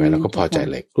โอเคไหมเราก็พอใจ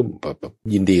เลยกลุ่มแบบ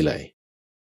ยินดีเลย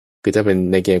คือถ้าเป็น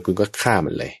ในเกมคุณก็ฆ่า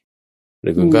มันเลยหรื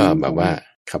อคุณก็แบบว่า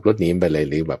ขับรถหนีไปเลย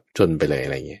หรือแบบชนไปเลยอะ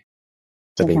ไรเงี้ย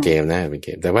จะเป็นเกมนะเป็นเก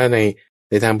มแต่ว่า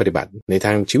ในทางปฏิบัติในท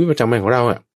างชีวิตประจำวันของเรา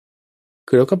อ่ะ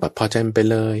คือเราก็แบบพอใจมันไป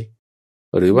เลย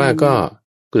หรือว่าก็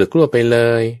เกลือกลัวไปเล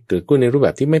ยเกลือกลัวในรูปแบ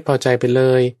บที่ไม่พอใจไปเล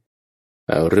ย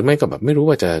หรือไม่ก็แบบไม่รู้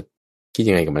ว่าจะคิด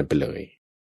ยังไงกับมันไปเลย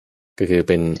ก็คือเ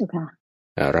ป็น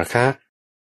ราคะ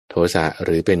โทสะห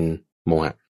รือเป็นโมห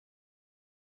ะ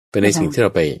เป็นในสิ่งที่เร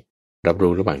าไปรับ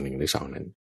รู้ระหว่าง1หรือ2นั้น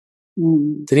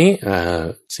ทีนี้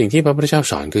สิ่งที่พระพุทธเจ้า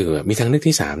สอนคือมีทางเลือก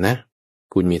ที่3นะ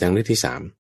คุณมีทางเลือกที่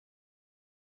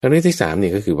3ทางเลือกที่3เนี่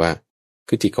ยก็คือว่า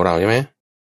คือจิตของเราใช่ไหม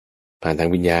ผ่านทาง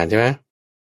วิญญาณใช่ไหม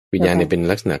วิญญาณเนี่ยเป็น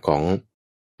ลักษณะของ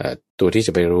ตัวที่จ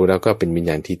ะไปรู้แล้วก็เป็นวิญ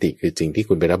ญาณทิฏฐิคือสิ่งที่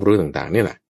คุณไปรับรู้ต่างๆนี่แห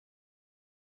ละ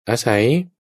อาศัย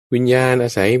วิญญา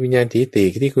ณทิฏฐิ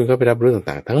ที่คุณเข้าไปรับรู้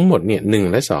ต่างๆทั้งหมดเนี่ย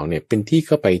1และ2เนี่ยเป็นที่เ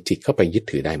ข้าไปจิตเข้าไปยึด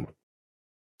ถือได้หมด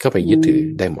เข้าไปยึดถือ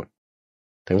ได้หมด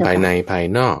ทั้งภายในภาย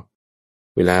นอก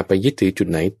เวลาไปยึดถือจุด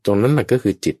ไหนตรงนั้นแหละก็คื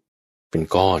อจิตเป็น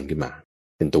ก้อนขึ้นมา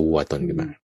เป็นตัวตนขึ้นมา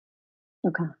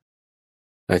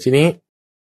ทีนี้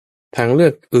ทางเลือ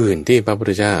กอื่นที่พระพุท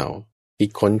ธเจ้าคิด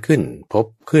ค้นขึ้นพบ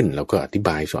ขึ้นแล้วก็อธิบ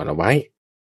ายสอนเอาไว้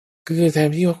ก็คือแทน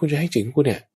ที่ว่าคุณจะให้จิตของคุณเ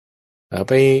นี่ย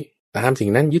ไปตามสิ่ง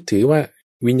นั้นยึดถือว่า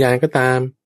วิญญาณก็ตาม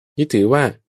ยึดถือว่า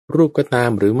รูปก็ตาม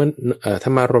หรือมันธร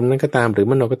รมารมณ์นั้นก็ตามหรือ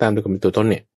มโนก็ตามโดยเป็นตัวตน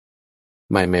เนี่ย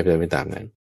ไม่เป็นตามนั้น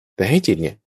แต่ให้จิตเ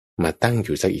นี่ยมาตั้งอ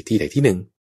ยู่สักอีกที่ใดที่หนึ่ง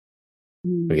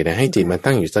โอเคนะให้จิตมา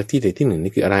ตั้งอยู่สักที่ใดที่หนึ่ง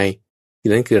นี่คืออะไรที่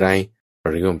นั้นคืออะไรเรา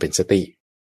เรียกว่าเป็นสติ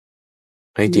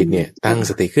ให้จิตเนี่ยตั้ง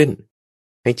สติขึ้น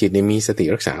ให้จิตเนี่ยมีสติ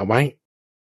รักษาไว้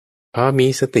พอมี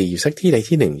สติอยู่สักที่ใด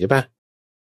ที่หนึ่งใช่ปะ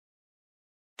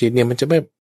จิตเนี่ยมันจะแบบ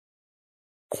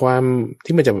ความ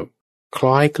ที่มันจะแบบค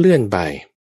ล้อยเคลื่อนไป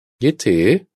ยึดถือ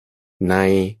ใน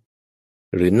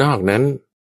หรือนอกนั้น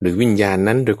หรือวิญญาณ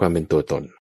นั้นโดยความเป็นตัวตน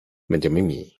มันจะไม่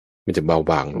มีมันจะเบา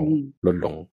บางลงลดล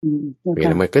งเพราะฉะ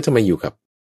นั้นมันก็จะมาอยู่กับ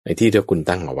ไอ้ที่ที่คุณ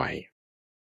ตั้งเอาไว้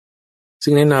ซึ่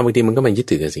งแน่นอนบางทีมันก็มายึด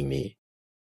ถือกับสิ่งนี้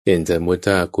เช่นสมมติ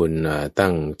ถ้าคุณตั้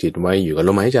งจิตไว้อยู่กับล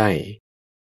มหายใจ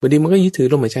บางทีมันก็ยึดถือ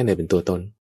ลมหายใจเนี่ยเป็นตัวตน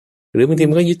หรือบางที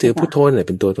มันก็ยึดถือพุทโธเนี่ย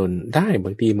เป็นตัวตนได้บ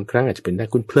างทีบางครั้งอาจจะเป็นได้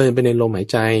คุณเพลินไปในลมหาย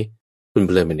ใจคุณเ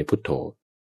พลินไปในพุทโธ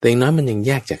แต่อย่างน้อยมันยังแ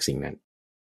ยกจากสิ่งนั้น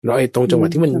เราไอ้ตรงจังหวะ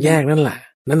ที่มันแยกนั่นแหล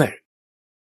ะ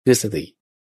คือสติ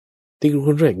ที่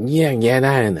คุณเรียกแยกแยะไ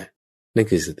ด้นั่น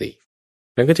คือสติ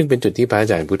นั่นก็จึงเป็นจุดที่พระอา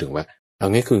จารย์พูดถึงว่าเอา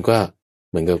งี้คุณก็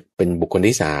เหมือนกับเป็นบุคคล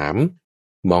ที่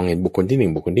3มองเห็นบุคคลที่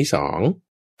1บุคคลที่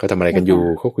2เขาทำอะไรกันอยู่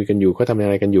เขาคุยกันอยู่เขาทำอ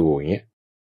ะไรกันอยู่อย่างเงี้ย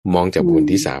มองจากบุคคล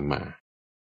ที่3มา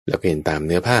แล้วก็เห็นตามเ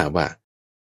นื้อผ้าว่า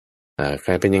ใค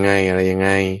รเป็นยังไงอะไรยังไง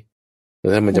แล้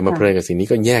วถ้ามันจะมาเพลินกับสิ่งนี้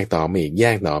ก็แยกต่อมาอีกแย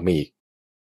กต่อมาอีก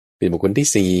เป็นบุคคลที่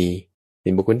4เป็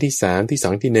นบุคคลที่3ที่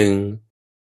2ที่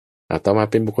1ต่อมา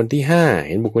เป็นบุคคลที่5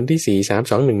เห็นบุคคลที่4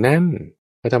 3 2 1นั่น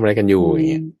เขาทำอะไรกันอยู่อย่าง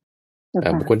เงี้ย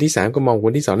บุคคลที่3ก็มองบุคค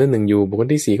ลที่2และ1อยู่บุคคล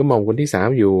ที่4ก็มองบุคคลที่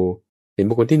3อยู่เห็น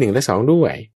บุคคลที่1และ2ด้ว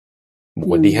ยบุค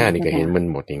คลที่5นี่ก็เห็นมัน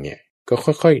หมดอย่างเงี้ยก็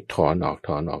ค่อยๆถอนออก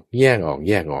แยกอ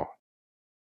อก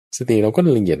สติเราก็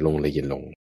ละเอียดลง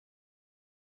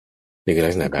นี่คือลั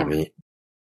กษณะแบบนี้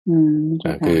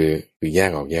คือแยก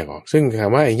ออกซึ่งค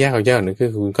ำว่าแยกออกนั่นคือ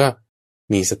คุณก็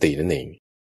มีสตินั่นเอง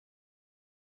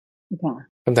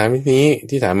คำถามนี้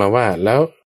ที่ถามมาว่าแล้ว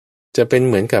จะเป็น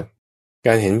เหมือนกับก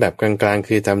ารเห็นแบบกลางๆ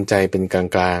คือทำใจเป็นกลา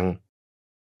ง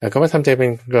ๆคำว่าทำใจเป็น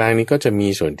กลางนี้ก็จะมี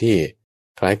ส่วนที่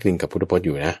คล้ายคลึงกับพุทธพจน์อ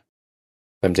ยู่นะ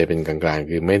ทำใจเป็นกลางๆ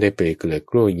คือไม่ได้ไปเกลือ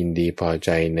กลัวยินดีพอใจ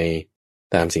ใน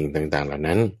ตามสิ่งต่างๆเหล่า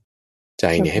นั้นใจ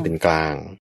เนี่ยให้เป็นกลาง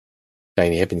ใจ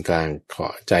เนี่ยให้เป็นกลาง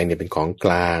ใจเนี่ยเป็นของก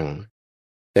ลาง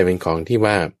แต่เป็นของที่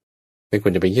ว่าไม่คว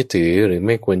รจะไปยึดถือหรือไ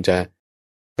ม่ควรจะ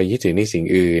ไปยึดถือในสิ่ง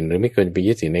อื่นหรือไม่ควรจะไป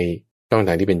ยึดถือในช่องท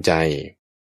างที่เป็นใจ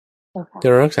จะ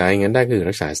รักษาอย่างนั้นได้คือ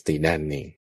รักษาสติด้านนี้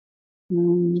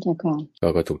เจ้าค่ะ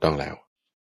ก็ถูกต้องแล้ว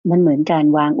มันเหมือนการ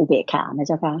วางอุเบกขานะเ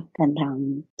จ้าค่ะการท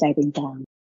ำใจเป็นกลาง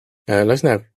ลักษณ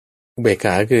ะอุเบกข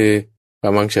าคือควา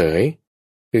มวางเฉย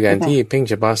คือการที่เพ่ง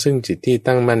เฉพาะซึ่งจิตที่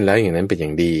ตั้งมั่นแล้วอย่างนั้นเป็นอย่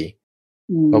างดี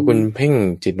พอคุณเพ่ง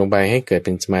จิตลงไปให้เกิดเ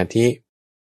ป็นสมาธิ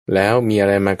แล้วมีอะ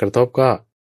ไรมากระทบก็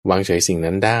วางเฉยสิ่ง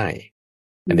นั้นได้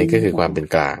อันนี้ก็คือความเป็น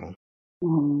กลาง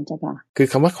คือ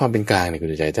คำว่าความเป็นกลางเนี่ยคุ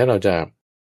ณใจถ้าเราจะ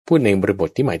พูดในบริบท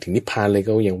ที่หมายถึงนิพพานเลย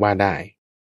ก็ยังว่าได้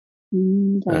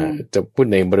จะพูด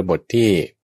ในบริบทที่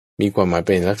มีความหมายเ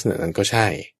ป็นลักษณะนั้นก็ใช่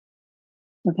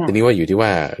ทีนี้ว่าอยู่ที่ว่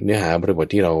าเนื้อหาบริบท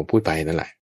ที่เราพูดไปนั่นแหล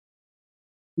ะ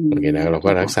โอเคนะเราก็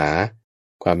รักษา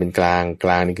ความเป็นกลาง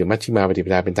นี่คือมัชฌิมาปฏิป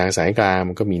ทาเป็นทางสายกลาง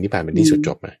มันก็มีนิพพานเป็นที่สุดจ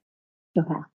บนะ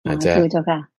อาจจะ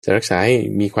รักษาให้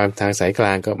มีความทางสายกล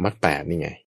างก็มรรค8นี่ไง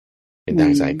เป็นทา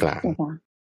งสายกลาง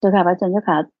เจ้าค่ะพระอาจารย์เจ้า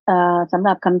ค่ะสำห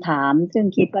รับคำถามซึ่ง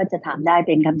คิดว่าจะถามได้เ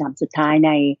ป็นคำถามสุดท้ายใน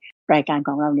รายการข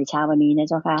องเราในเช้าวันนี้นะ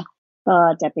เจ้าค่ะก็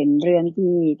จะเป็นเรื่อง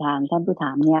ที่ทางท่านผู้ถ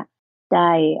ามเนี่ยได้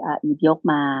หยิบยก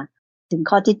มาถึง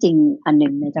ข้อที่จริงอันห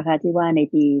นึ่งนะเจ้าค่ะที่ว่าใน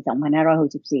ปี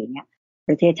2564เนี่ยป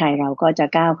ระเทศไทยเราก็จะ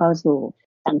ก้าวเข้าสู่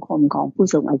สังคมของผู้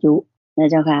สูงอายุนะ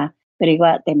เจ้าค่ะเรียกว่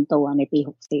าเต็มตัวในปี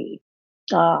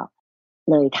64ก็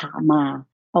เลยถามมา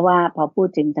เพราะว่าพอพูด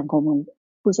ถึงสังคมของ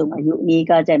ผู้สูงอายุนี้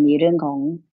ก็จะมีเรื่องของ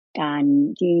การ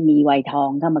ที่มีวัยทอง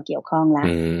เข้ามาเกี่ยวข้องแล้ว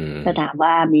ก็ถาม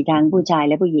ว่ามีทั้งผู้ชาย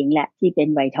และผู้หญิงแหละที่เป็น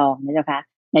วัยทองนะเจ้าค่ะ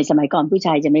ในสมัยก่อนผู้ช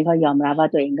ายจะไม่ค่อยยอมรับว่า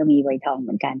ตัวเองก็มีวัยทองเห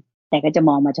มือนกันแต่ก็จะม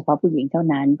องมาเฉพาะผู้หญิงเท่า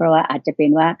นั้นเพราะว่าอาจจะเป็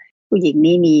นว่าผู้หญิง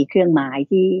นี่มีเครื่องหมาย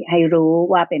ที่ให้รู้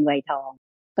ว่าเป็นวัยทอง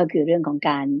ก็คือเรื่องของก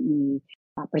ารมี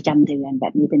ประจำเดือนแบ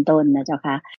บนี้เป็นต้นนะเจ้า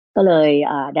ค่ะก็เลย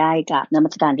ได้กราบนมั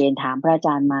สการเรียนถามพระอาจ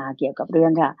ารย์มาเกี่ยวกับเรื่อ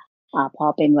งค่ะพอ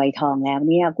เป็นวัยทองแล้ว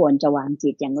เนี่ยควรจะวางจิ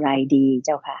ตอย่างไรดีเ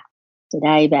จ้าค่ะจะไ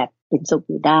ด้แบบเป็นสุข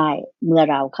อยู่ได้เมื่อ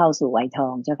เราเข้าสู่วัยทอ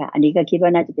งเจ้าค่ะอันนี้ก็คิดว่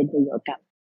าน่าจะเป็นประโยชน์กับ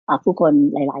ผู้คน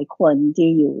หลายๆคนที่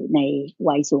อยู่ใน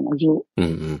วัยสูงอายุ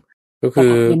ก็คื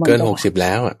อเกิน60แ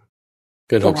ล้วอ่ะ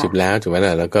เกิน60แล้วถูกไหม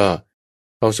ล่ะแล้วก็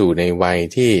เข้าสู่ในวัย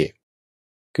ที่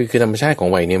คือธรรมชาติของ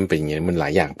วัยนี้มันเป็นอย่างนี้มันหลา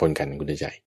ยอย่างปนกันคุณใจ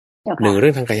หนึ่งเรื่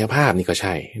องทางกายภาพนี่ก็ใ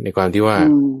ช่ในความที่ว่า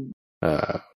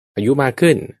อายุมาก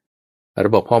ขึ้นร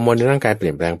ะบบฮอร์โมนในร่างกายเป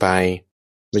ลี่ยนแปลงไป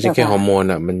ไม่ใช่แค่ฮอร์โมน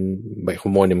อ่ะมันฮอ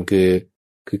ร์โมนเนี่ยมันคื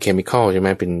อเคมีคอลใช่ไหม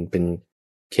เป็น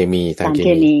เคมีทางเค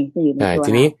มีใช่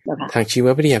ทีนี้ทางชีว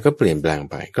วิทยาก็เปลี่ยนแปลง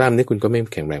ไปกล้ามเนื้อคุณก็ไม่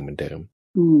แข็งแรงเหมือนเดิม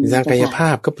ทางกายภา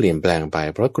พก็เปลี่ยนแปลงไป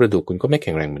เพราะกระดูกคุณก็ไม่แ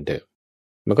ข็งแรงเหมือนเดิม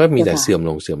มันก็มีแต่เสื่อม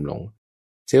ลงเซ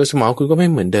ลล์สมองคุณก็ไม่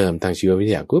เหมือนเดิมทางชีววิท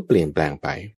ยาก็เปลี่ยนแปลงไป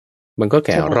มันก็แ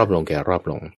ก่รอบลง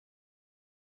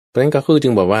เพราะฉะนั้นก็คือจึ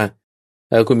งบอกว่า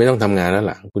คุณไม่ต้องทำงานแล้ว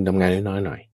ล่ะคุณทำงานน้อยๆห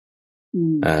น่อย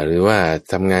หรือว่า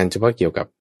ทำงานเฉพาะเกี่ยวกับ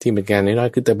ที่เป็นงานน้อย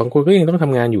ๆคือแต่บางคนก็ยังต้องท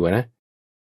ำงานอยู่นะ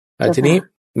ทีนี้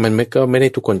มันไม่ได้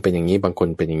ทุกคนเป็นอย่างนี้บางคน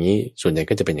เป็นอย่างนี้ส่วนใหญ่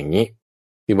ก็จะเป็นอย่างนี้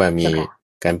ที่ว่ามี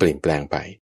การเปลี่ยนแปลงไป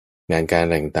งานการอะ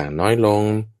ไรต่างๆน้อยลง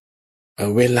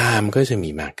เวลามันก็จะมี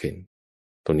มากขึ้น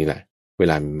ตรงนี้แหละเว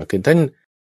ลามีมากขึ้นท่าน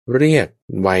เรียก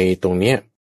วัยตรงเนี้ย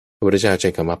พระพุทธเจ้าใช้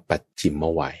คำว่าปัจฉิม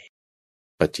วัย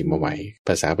ปัจฉิมวัยภ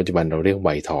าษาปัจจุบันเราเรียก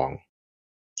วัยทอง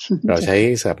เราใช้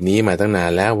ศัพท์นี้มาตั้งนา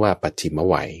นแล้วว่าปัจฉิม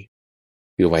วัย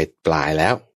คือวัยปลายแล้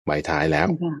ววัยท้ายแล้ว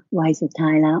วัยสุดท้า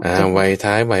ยแล้ววัย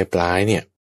ท้ายวัยปลายเนี่ย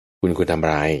คุณทำอะ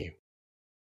ไร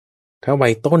ถ้าวั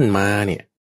ยต้นมาเนี่ย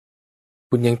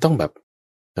คุณยังต้องแบบ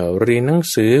เรียนหนัง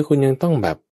สือคุณยังต้องแบ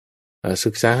บศึ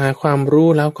กษาหาความรู้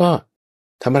แล้วก็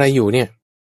ทำอะไรอยู่เนี่ย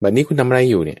แบบนี้คุณทำอะไร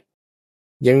อยู่เนี่ย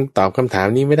ยังตอบคำถาม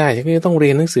นี้ไม่ได้ฉันก็ต้องเรี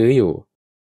ยนหนังสืออยู่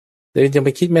แต่ยังไป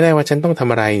คิดไม่ได้ว่าฉันต้องท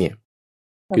ำอะไรเนี่ย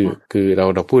คือเร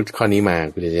าพูดข้อนี้มา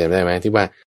คุณจะจำได้ไหมที่ว่า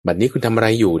บัดนี้คุณทำอะไร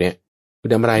อยู่เนี่ยคุณ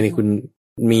ทำอะไรเนี่ยคุณ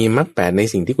มีมรรคแปดใน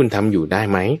สิ่งที่คุณทำอยู่ได้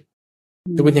ไหม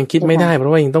คือคุณยังคิดไม่ได้เพรา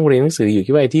ะว่ายังต้องเรียนหนังสืออยู่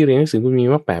คิดว่าไอ้ที่เรียนหนังสือคุณมี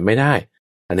มรรคแปดไม่ได้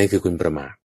อันนี้คือคุณประมา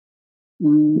ท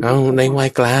เอาในวัย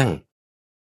กลาง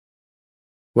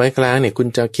เนี่ยคุณ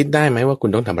จะคิดได้ไหมว่าคุณ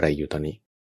ต้องทำอะไรอยู่ตอนนี้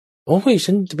โอ้ย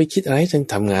ฉันจะไปคิดอะไรฉัน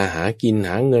ทำงานหากิน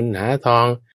หาเงินหาทอง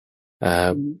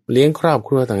เลี้ยงครอบค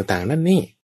รัวต่างๆนั่นนี่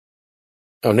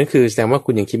นั่นคือแสดงว่าคุ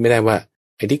ณยังคิดไม่ได้ว่า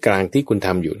ไอ้ที่กลางที่คุณท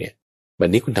ำอยู่เนี่ยแบบ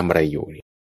นี้คุณทำอะไรอยู่นี่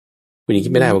คุณยังคิ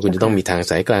ดไม่ได้ว่าคุณจะต้องมีทาง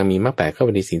สายกลางมีมรรคแปดเข้าไป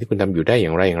ในสิ่งที่คุณทำอยู่ได้อย่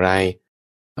างไร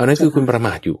นั่นคือคุณประม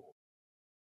าทอยู่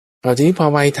ทีนี้พอ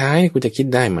วัยท้ายคุณจะคิด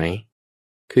ได้ไหม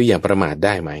คืออย่าประมาทไ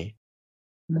ด้ไหม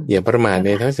อย่าประมาทใน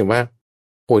ทั้งสิ่งว่า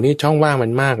โอ้นี่ช่องว่างมั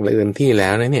นมากเลยเต็มที่แล้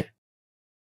วนะเนี่ย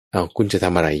คุณจะท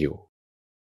ำอะไรอยู่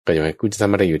ก็อย่างไรคุณจะท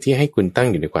ำอะไรอยู่ที่ให้คุณตั้ง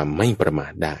อยู่ในความไม่ประมา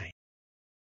ทได้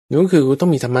นั่นก็คือคุณต้อ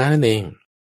งมีธรรมะนั่นเอง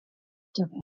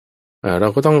เรา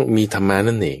ก็ต้องมีธรรมะ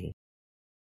นั่นเอง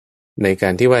ในกา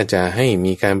รที่ว่าจะให้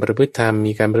มีการประพฤติธรรม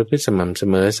มีการประพฤติสม่ำเส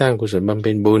มอสร้างกุศลบำเ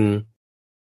พ็ญบุญ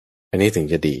อันนี้ถึง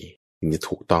จะดีถึงจะ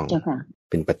ถูกต้อง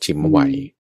เป็นปัจฉิมวัย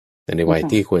แต่ในวัย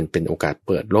ที่ควรเป็นโอกาสเ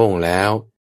ปิดโล่งแล้ว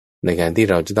ในการที่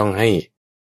เราจะต้องให้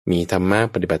มีธรรมะ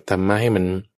ปฏิบัติธรรมะให้มัน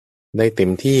ได้เต็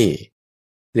มที่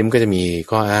มันก็จะมี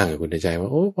ข้ออ้างคุณใจว่า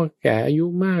โอ้พอแก่อายุ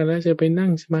มากแล้วจะไปนั่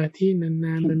งสมาธิน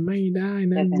านๆมันไม่ได้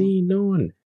นั่นนี่โน่น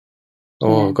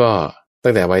ก็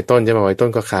ตั้งแต่วัยต้นใช่ไหมวัยต้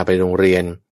นก็คาไปโรงเรียน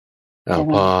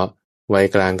พอวัย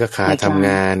กลางก็คาทำง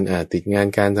านติดงาน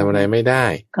การทำอะไรไม่ได้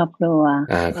ครอบครัว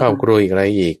ครอบครัวอีกอะไร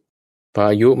อีกพอ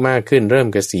อายุมากขึ้นเริ่ม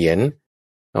เกษียณ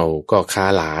ก็คา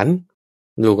หลาน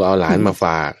ลูกก็เอาหลานมาฝ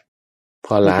ากพ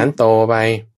อหลานโตไป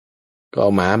ก็เอ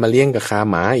าหมามาเลี้ยงกับคา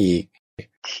หมาอีก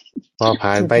พอ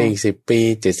ผ่านไปอีก10 ปี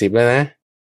70แล้วนะ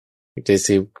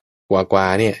70กว่า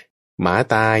เนี่ยหมา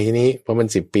ตายทีนี้เพราะมัน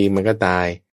10 ปีมันก็ตาย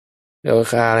แล้ว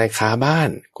คาอะไรคาบ้าน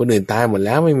คนอื่นตายหมดแ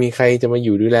ล้วไม่มีใครจะมาอ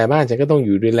ยู่ดูแลบ้านฉันก็ต้องอ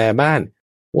ยู่ดูแลบ้าน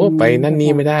ไปนั่นนี่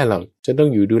ไม่ได้หรอกจะต้อง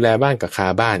อยู่ดูแลบ้านกับคา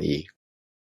บ้านอีก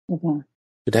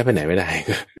จะได้ไปไหนไม่ได้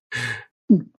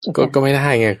ก็ไม่ได้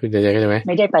ไงคุณจะเข้าใจไหม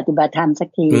ไม่ได้ปฏิบัติธรรมสัก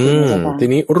ทีที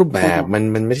นี้รูปแบบ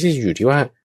มันไม่ใช่อยู่ที่ว่า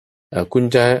คุณ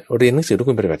จะเรียนหนังสือแล้ว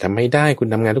คุณปฏิบัติธรรมไม่ได้คุณ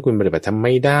ทำงานแล้วคุณปฏิบัติธรรมไ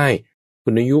ม่ได้คุ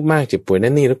ณอายุมากเจ็บป่วย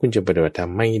นั่นนี่แล้วคุณจะปฏิบัติธรร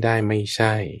มไม่ได้ไม่ใ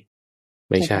ช่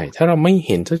ถ้าเราไม่เ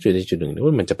ห็นสักจุดใดจุดหนึ่ง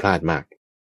ว่ามันจะพลาดมาก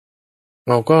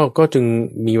เราก็จึง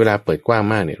มีเวลาเปิดกว้าง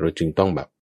มากเนี่ยเราจึงต้องแบบ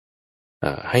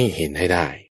ให้เห็นให้ได้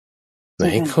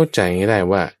ให้เข้าใจให้ได้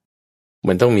ว่า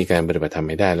มันต้องมีการปฏิบัติธรรม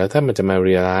ให้ได้แล้วถ้ามันจะมา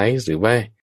realize หรือว่า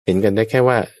เห็นกันได้แค่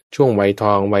ว่าช่วงวัยท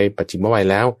องวัยปัจฉิมวัย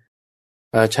แล้ว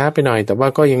ช้าไปหน่อยแต่ว่า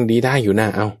ก็ยังดีได้อยู่นะ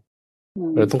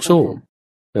เราต้องสู้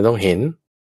เราต้องเห็น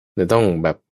เราต้องแบ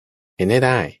บเห็นให้ไ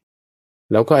ด้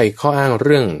แล้วก็ไอ้ข้ออ้างเ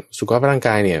รื่องสุขภาพร่างก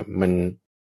ายเนี่ย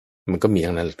มันก็มี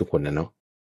ทั้งนั้นทุกคนนะเนาะ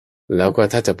แล้วก็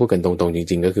ถ้าจะพูดกันตรงๆจ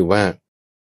ริงๆก็คือว่า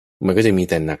มันก็จะมี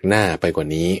แต่หนักหน้าไปกว่า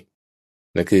นี้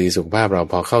นั่นคือสุขภาพเรา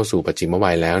พอเข้าสู่ปัจฉิม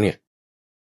วัยแล้วเนี่ย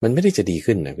มันไม่ได้จะดี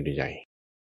ขึ้นนะคุณใจ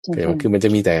คือมันจะ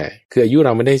มีแต่คืออายุเร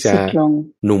าไม่ได้จะ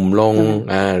หนุ่มลง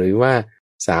หรือว่า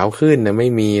สาวขึ้นนะไม่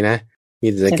มีนะมี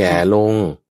แต่จะแก่ลง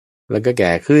แล้วก็แ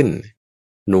ก่ขึ้น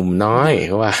หนุ่มน้อยเ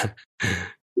พราะว่า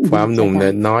ความหนุ่มเนี่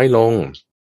ยน้อยลง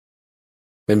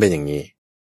เป็นอย่างนี้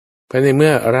เพราะในเมื่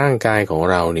อร่างกายของ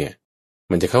เราเนี่ย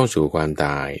มันจะเข้าสู่ความต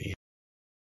าย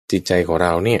จิตใจของเร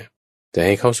าเนี่ยจะใ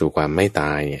ห้เข้าสู่ความไม่ต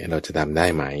ายเนี่ยเราจะทำได้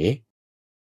ไหม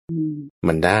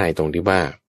มันได้ตรงที่ว่า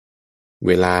เ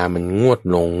วลามันงวด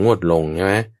ลงใช่ไ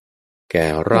หมแก่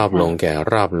รอบลง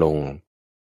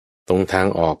ตรงทาง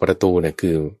ออกประตูเนี่ย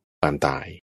คือความตาย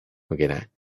โอเคนะ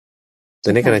แต่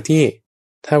ในขณะที่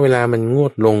ถ้าเวลามันงว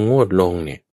ดลงเ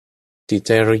นี่ยจิตใ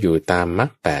จเราอยู่ตามมรรค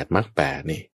แปด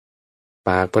นี่ป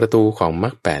ากประตูของมร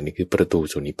รคแปดนี่คือประตู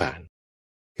สู่นิพพาน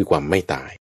คือความไม่ตา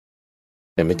ย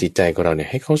แต่จิตใจของเราเนี่ย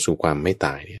ให้เข้าสู่ความไม่ต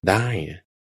ายเนี่ยได้นะ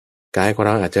กายของเร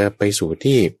าอาจจะไปสู่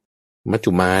ที่มัจ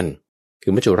จุมานคื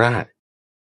อมัจจุราช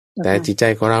แต่จิตใจ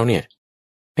ของเราเนี่ย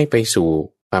ให้ไปสู่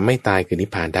ความไม่ตายคือนิพ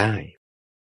พานได้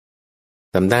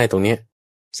ทำได้ตรงเนี้ย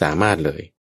สามารถเลย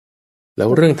แล้ว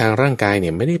เรื่องทางร่างกายเนี่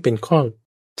ยไม่ได้เป็นข้อ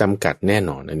จำกัดแน่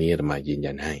นอนอันนี้เรามายืน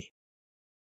ยันให้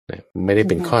นะไม่ได้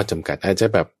เป็นข้อจำกัดอาจจะ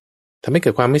แบบทำให้เ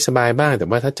กิดความไม่สบายบ้างแต่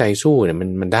ว่าถ้าใจสู้เนี่ย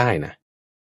มันได้นะ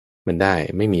มันได้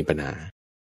ไม่มีปัญหา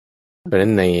เพราะฉะนั้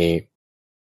นใน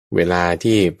เวลา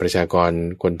ที่ประชากร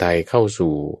คนไทยเข้า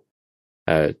สู่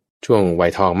ช่วงวั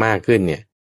ยทองมากขึ้นเนี่ย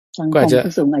ก็อาจจะ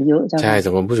ผู้สูงอายุใช่สั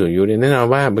งคมผู้สูงอายุเนี่ยแน่นอน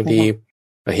ว่าบางที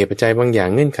เหตุปัจจัยบางอย่าง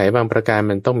เงื่อนไขบางประการ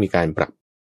มันต้องมีการปรับ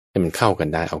ให้มันเข้ากัน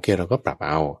ได้โอเคเราก็ปรับเ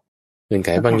อาเงื่อนไข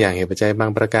บางอย่างเหตุปัจจัยบา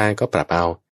งประการก็ปรับเอา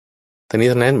ทั้งนี้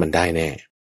ทั้งนั้นมันได้แน่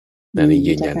นี่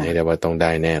ยืนยันให้ได้ว่าต้องไ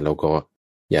ด้แน่แล้วก็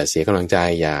อย่าเสียกำลังใจ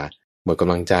อย่าหมดก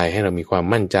ำลังใจให้เรามีความ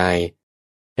มั่นใจ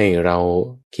ให้เรา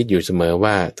คิดอยู่เสมอ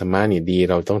ว่าธรรมะนี่ดี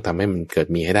เราต้องทำให้มันเกิด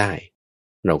มีให้ได้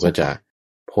เราก็จะ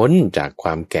พ้นจากคว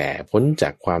ามแก่พ้นจา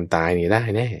กความตายนี่ได้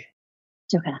แน่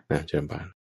เจ้าค่ะเชิญบาน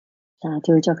สา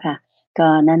ธุเจ้าค่ะก็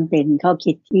นั่นเป็นข้อ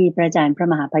คิดที่พระอาจารย์พระ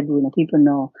มหาไพบูลย์อภิปุโน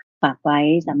ฝากไว้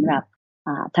สำหรับ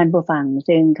ท่านผู้ฟัง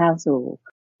ซึ่งเข้าสู่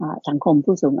สังคม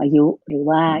ผู้สูงอายุหรือ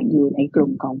ว่าอยู่ในกลุ่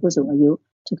มของผู้สูงอายุ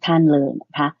ทุกท่านเลยน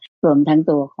ะคะรวมทั้ง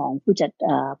ตัวของผู้จัด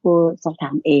ผู้สอบถ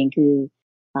ามเองคือ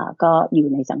ก็อยู่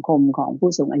ในสังคมของ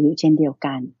ผู้สูงอายุเช่นเดียว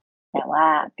กันแต่ว่า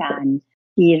การ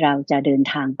ที่เราจะเดิน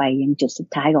ทางไปยังจุดสุด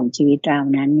ท้ายของชีวิตเรา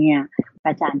นั้นเนี่ยอ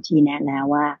าจารย์ชี้แนะแล้ว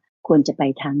ว่าควรจะไป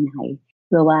ทางไหนเ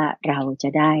พื่อว่าเราจะ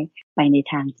ได้ไปใน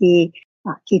ทาง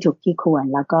ที่ถูกที่ควร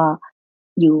แล้วก็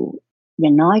อยู่อย่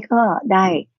างน้อยก็ได้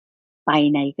ไป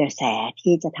ในกระแส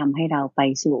ที่จะทำให้เราไป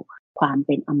สู่ความเ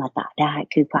ป็นอมตะได้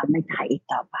คือความไม่ตายอีก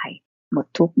ต่อไปหมด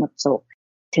ทุกข์หมดโศก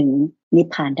ถึงนิพ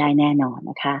พานได้แน่นอน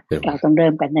นะคะเราต้องเริ่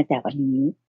มกันตั้งแต่วันนี้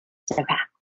เจ้าค่ะ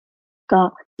ก็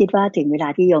คิดว่าถึงเวลา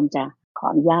ที่โยมจะขอ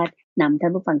อนุญาตนำท่า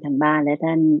นผู้ฟังทางบ้านและ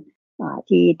ท่าน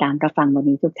ที่ตามรับฟังวัน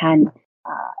นี้ทุกท่าน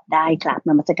ได้กราบ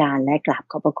นมัสการและกราบ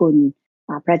ขอบพระคุณ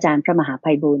พระอาจารย์พระมหาไพ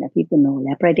บูลย์อภิปุโนแล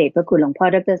ะพระเดชพระคุณหลวงพ่อ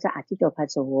ดร.สะอาดจิโตภา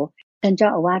โสท่านเจ้า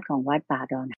อาวาสของวัดป่า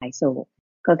ดอนหายโศก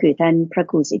ก็คือท่านพระ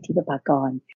ครูสิทธิประภากร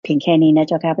เพียงแค่นี้นะเ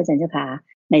จ้าค่ะพระอาจารย์เจ้าค่ะ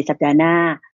ในสัปดาห์หน้า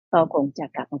ก็คงจะ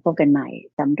กลับมาพบกันใหม่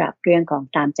สำหรับเรื่องของ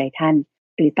ตามใจท่าน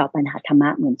หรือตอบปัญหาธรรมะ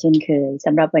เหมือนเช่นเคยส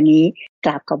ำหรับวันนี้ก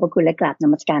ราบขอบพระคุณและกราบน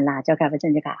มัสการลาเจ้าค่ะพระอาจา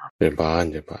รย์เจ้าค่ะเจริญพร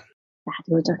เจริญพรสา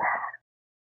ธุเจ้าค่ะ